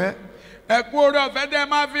ọ̀fẹ́. Ẹ̀kún oore ọ̀fẹ́ dẹ́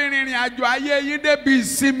máa fi rìnrìn àjò ayé yín débi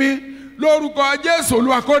ìsinmi. Lórúkọ Jésù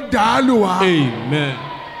Olúwa kó dàálù wá. Amen.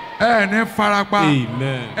 Ẹ ní farapa.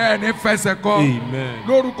 Amen. Ẹ ní fẹsẹ̀ kọ. Amen.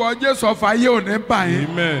 Lórúkọ Jésù ọ̀fà ayé ò ní bà yín.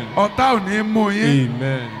 Amen. Ọ̀tá ò ní mú yín.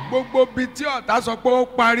 Amen. Gbogbo bíi tí ọ̀tá sọ pé ó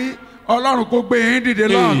parí, Ọlọ́run kó gbé yín dìde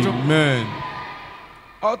lọ́ọ̀tún. Amen.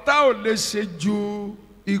 Ọ̀tá ò lè ṣe ju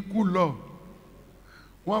ikú lọ.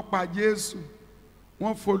 Wọ́n pa Jésù,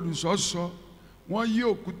 wọ́n folùṣọ́ṣọ́, wọ́n yí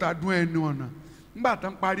òkúta dún ẹnu ọ̀nà. Nígbà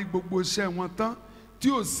tán parí gbogbo iṣẹ́ wọn tán, tí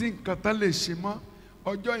ò sí nǹkan tán lè ṣe mọ́,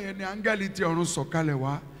 ọjọ́ yẹn ni áńgẹ́lì ti ọ̀run sọ̀kalẹ̀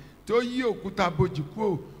wá, tó yí òkúta bojì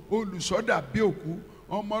kúrò, olùṣọ́dà bí òkú,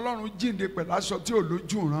 ọmọ Ọlọ́run jíǹde pẹ̀lú aṣọ tí ò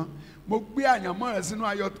lójú rán. Mo gbé àyànmọ́ rẹ̀ sínú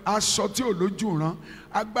aṣọ tí ò lójú rán.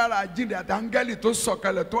 Agbára àjíǹde àti áńgẹ́lì tó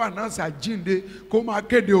sọ̀kalẹ̀ tó ànánsì àjíǹde kó máa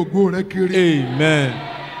kéde ògo rẹ̀ kiri. Amen.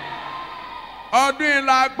 Ọdún yìí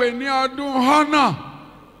la pè ní ọdún họ́nà,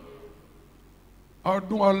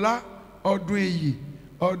 ọdún ọlá, ọdún iyì,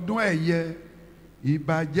 ọdún ẹ̀yẹ.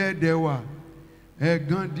 Ìbàjẹ́ dẹwà,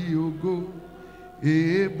 ẹ̀gàn di ògo,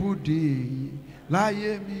 èébú di èyí.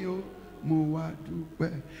 Láyé mi o, mo wá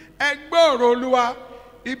dúpẹ́. Ẹ gbọ́ ọ̀rọ̀ Olúwa,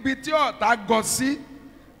 ibi tí ọ̀tá gọ sí,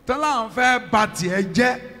 tán láwọn fẹ́ bà tiẹ̀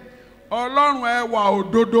jẹ́, Ọlọ́run ẹwà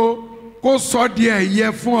òdodo kó sọ di ẹ̀yẹ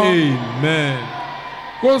fún ọ. Amen.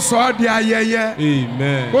 Kó sọ ọ́ di ayẹyẹ.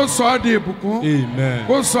 Amen. Kó sọ ọ́ di ìbùkún. Amen.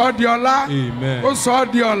 Kó sọ ọ́ di ọlá. Amen. Kó sọ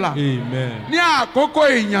ọ́ di ọlà. Amen. Ní àkókò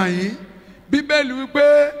ìyàn yìí, Bíbélì wípé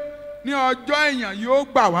ní ọjọ́ ìyàn yóò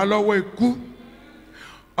gbà wá lọ́wọ́ ikú.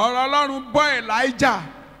 Ọ̀rọ̀ Ọlọ́run bọ́ Èlíjà,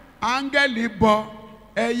 áńgẹ́lì bọ́,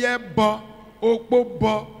 ẹyẹ bọ́, òpó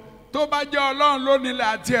bọ́. Tó bá jẹ́ Ọlọ́run ló nílẹ̀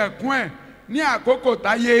àti ẹ̀kún ẹ̀, ní àkókò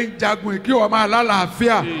táyé ń jagun kí wọ́n máa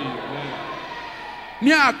lálàáfíà.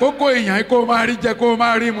 Ní àkókò èèyàn kó máa rí jẹ kó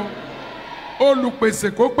máa rí mu, olùpèsè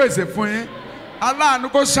kó pèsè fún yín, aláàánú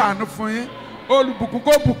kó ṣàánú fún yín, olùbùkún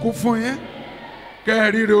kó bùkún fún yín,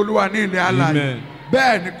 kẹ́ẹ̀ríre Olúwa ní ilẹ̀ alààyè.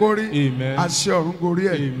 Bẹ́ẹ̀ ni kó rí, àṣẹ ọ̀run gorí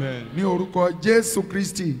ẹ̀, ní orúkọ Jésù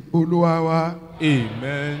Kristi Olúwa wa.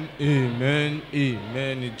 Amen. Amen.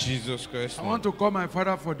 Amen. In Jesus Christ. I want to call my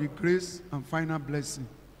Father for the grace and final blessing.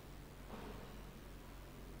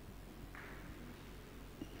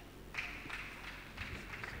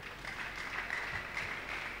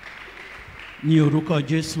 Ní orúkọ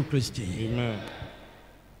Jésù Kristi. Amen.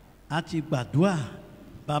 A ti gbàdúrà,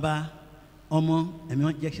 bàbá, ọmọ, ẹ̀mí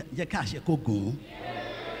wọn jẹ́ ká àṣẹ kó gùn.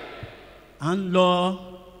 À ń lọ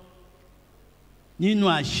nínú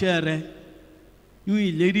àṣẹ rẹ, nínú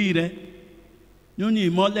ìlérí rẹ, nínú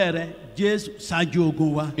ìmọ́lẹ̀ rẹ, Jésù ṣáájú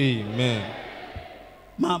ogun wa. Amen.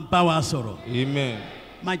 Máa bá wa sọ̀rọ̀. Amen.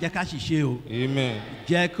 Má jẹ́ ká ṣìṣe o. Amen.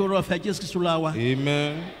 Jẹ́ kí ó rọ̀ fẹ́ Jésù Kristu la wa.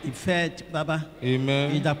 Amen. Ìfẹ́ ti bàbá. Amen.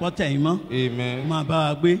 Ìdàpọ̀ tẹ̀yìn mọ́. Amen. Máa bá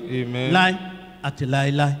wa gbé. Amen. Láé àti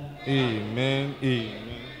láéláé. Amen. Amen.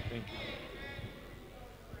 Thank you.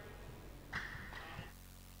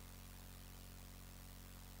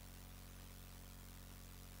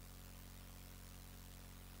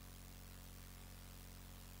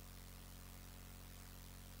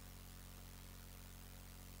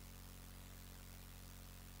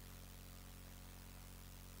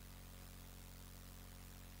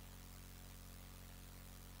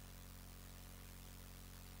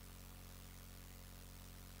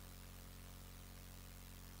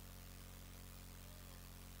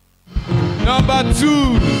 Number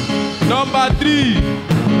 2, number 3,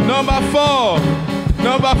 number 4,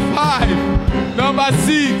 number 5, number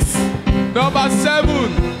 6, number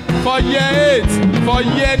 7, for year 8, for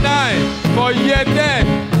year 9, for year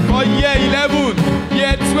 10, for year 11,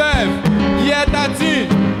 year 12, year 13,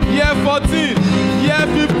 year 14, year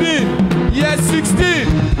 15, year 16,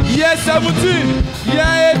 year 17,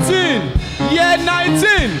 year 18, year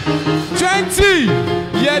 19,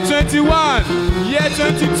 20, year 21, year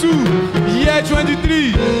 22, year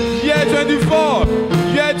 23, year 24,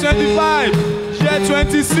 year 25, year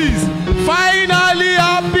 26. Finally,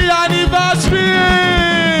 happy anniversary!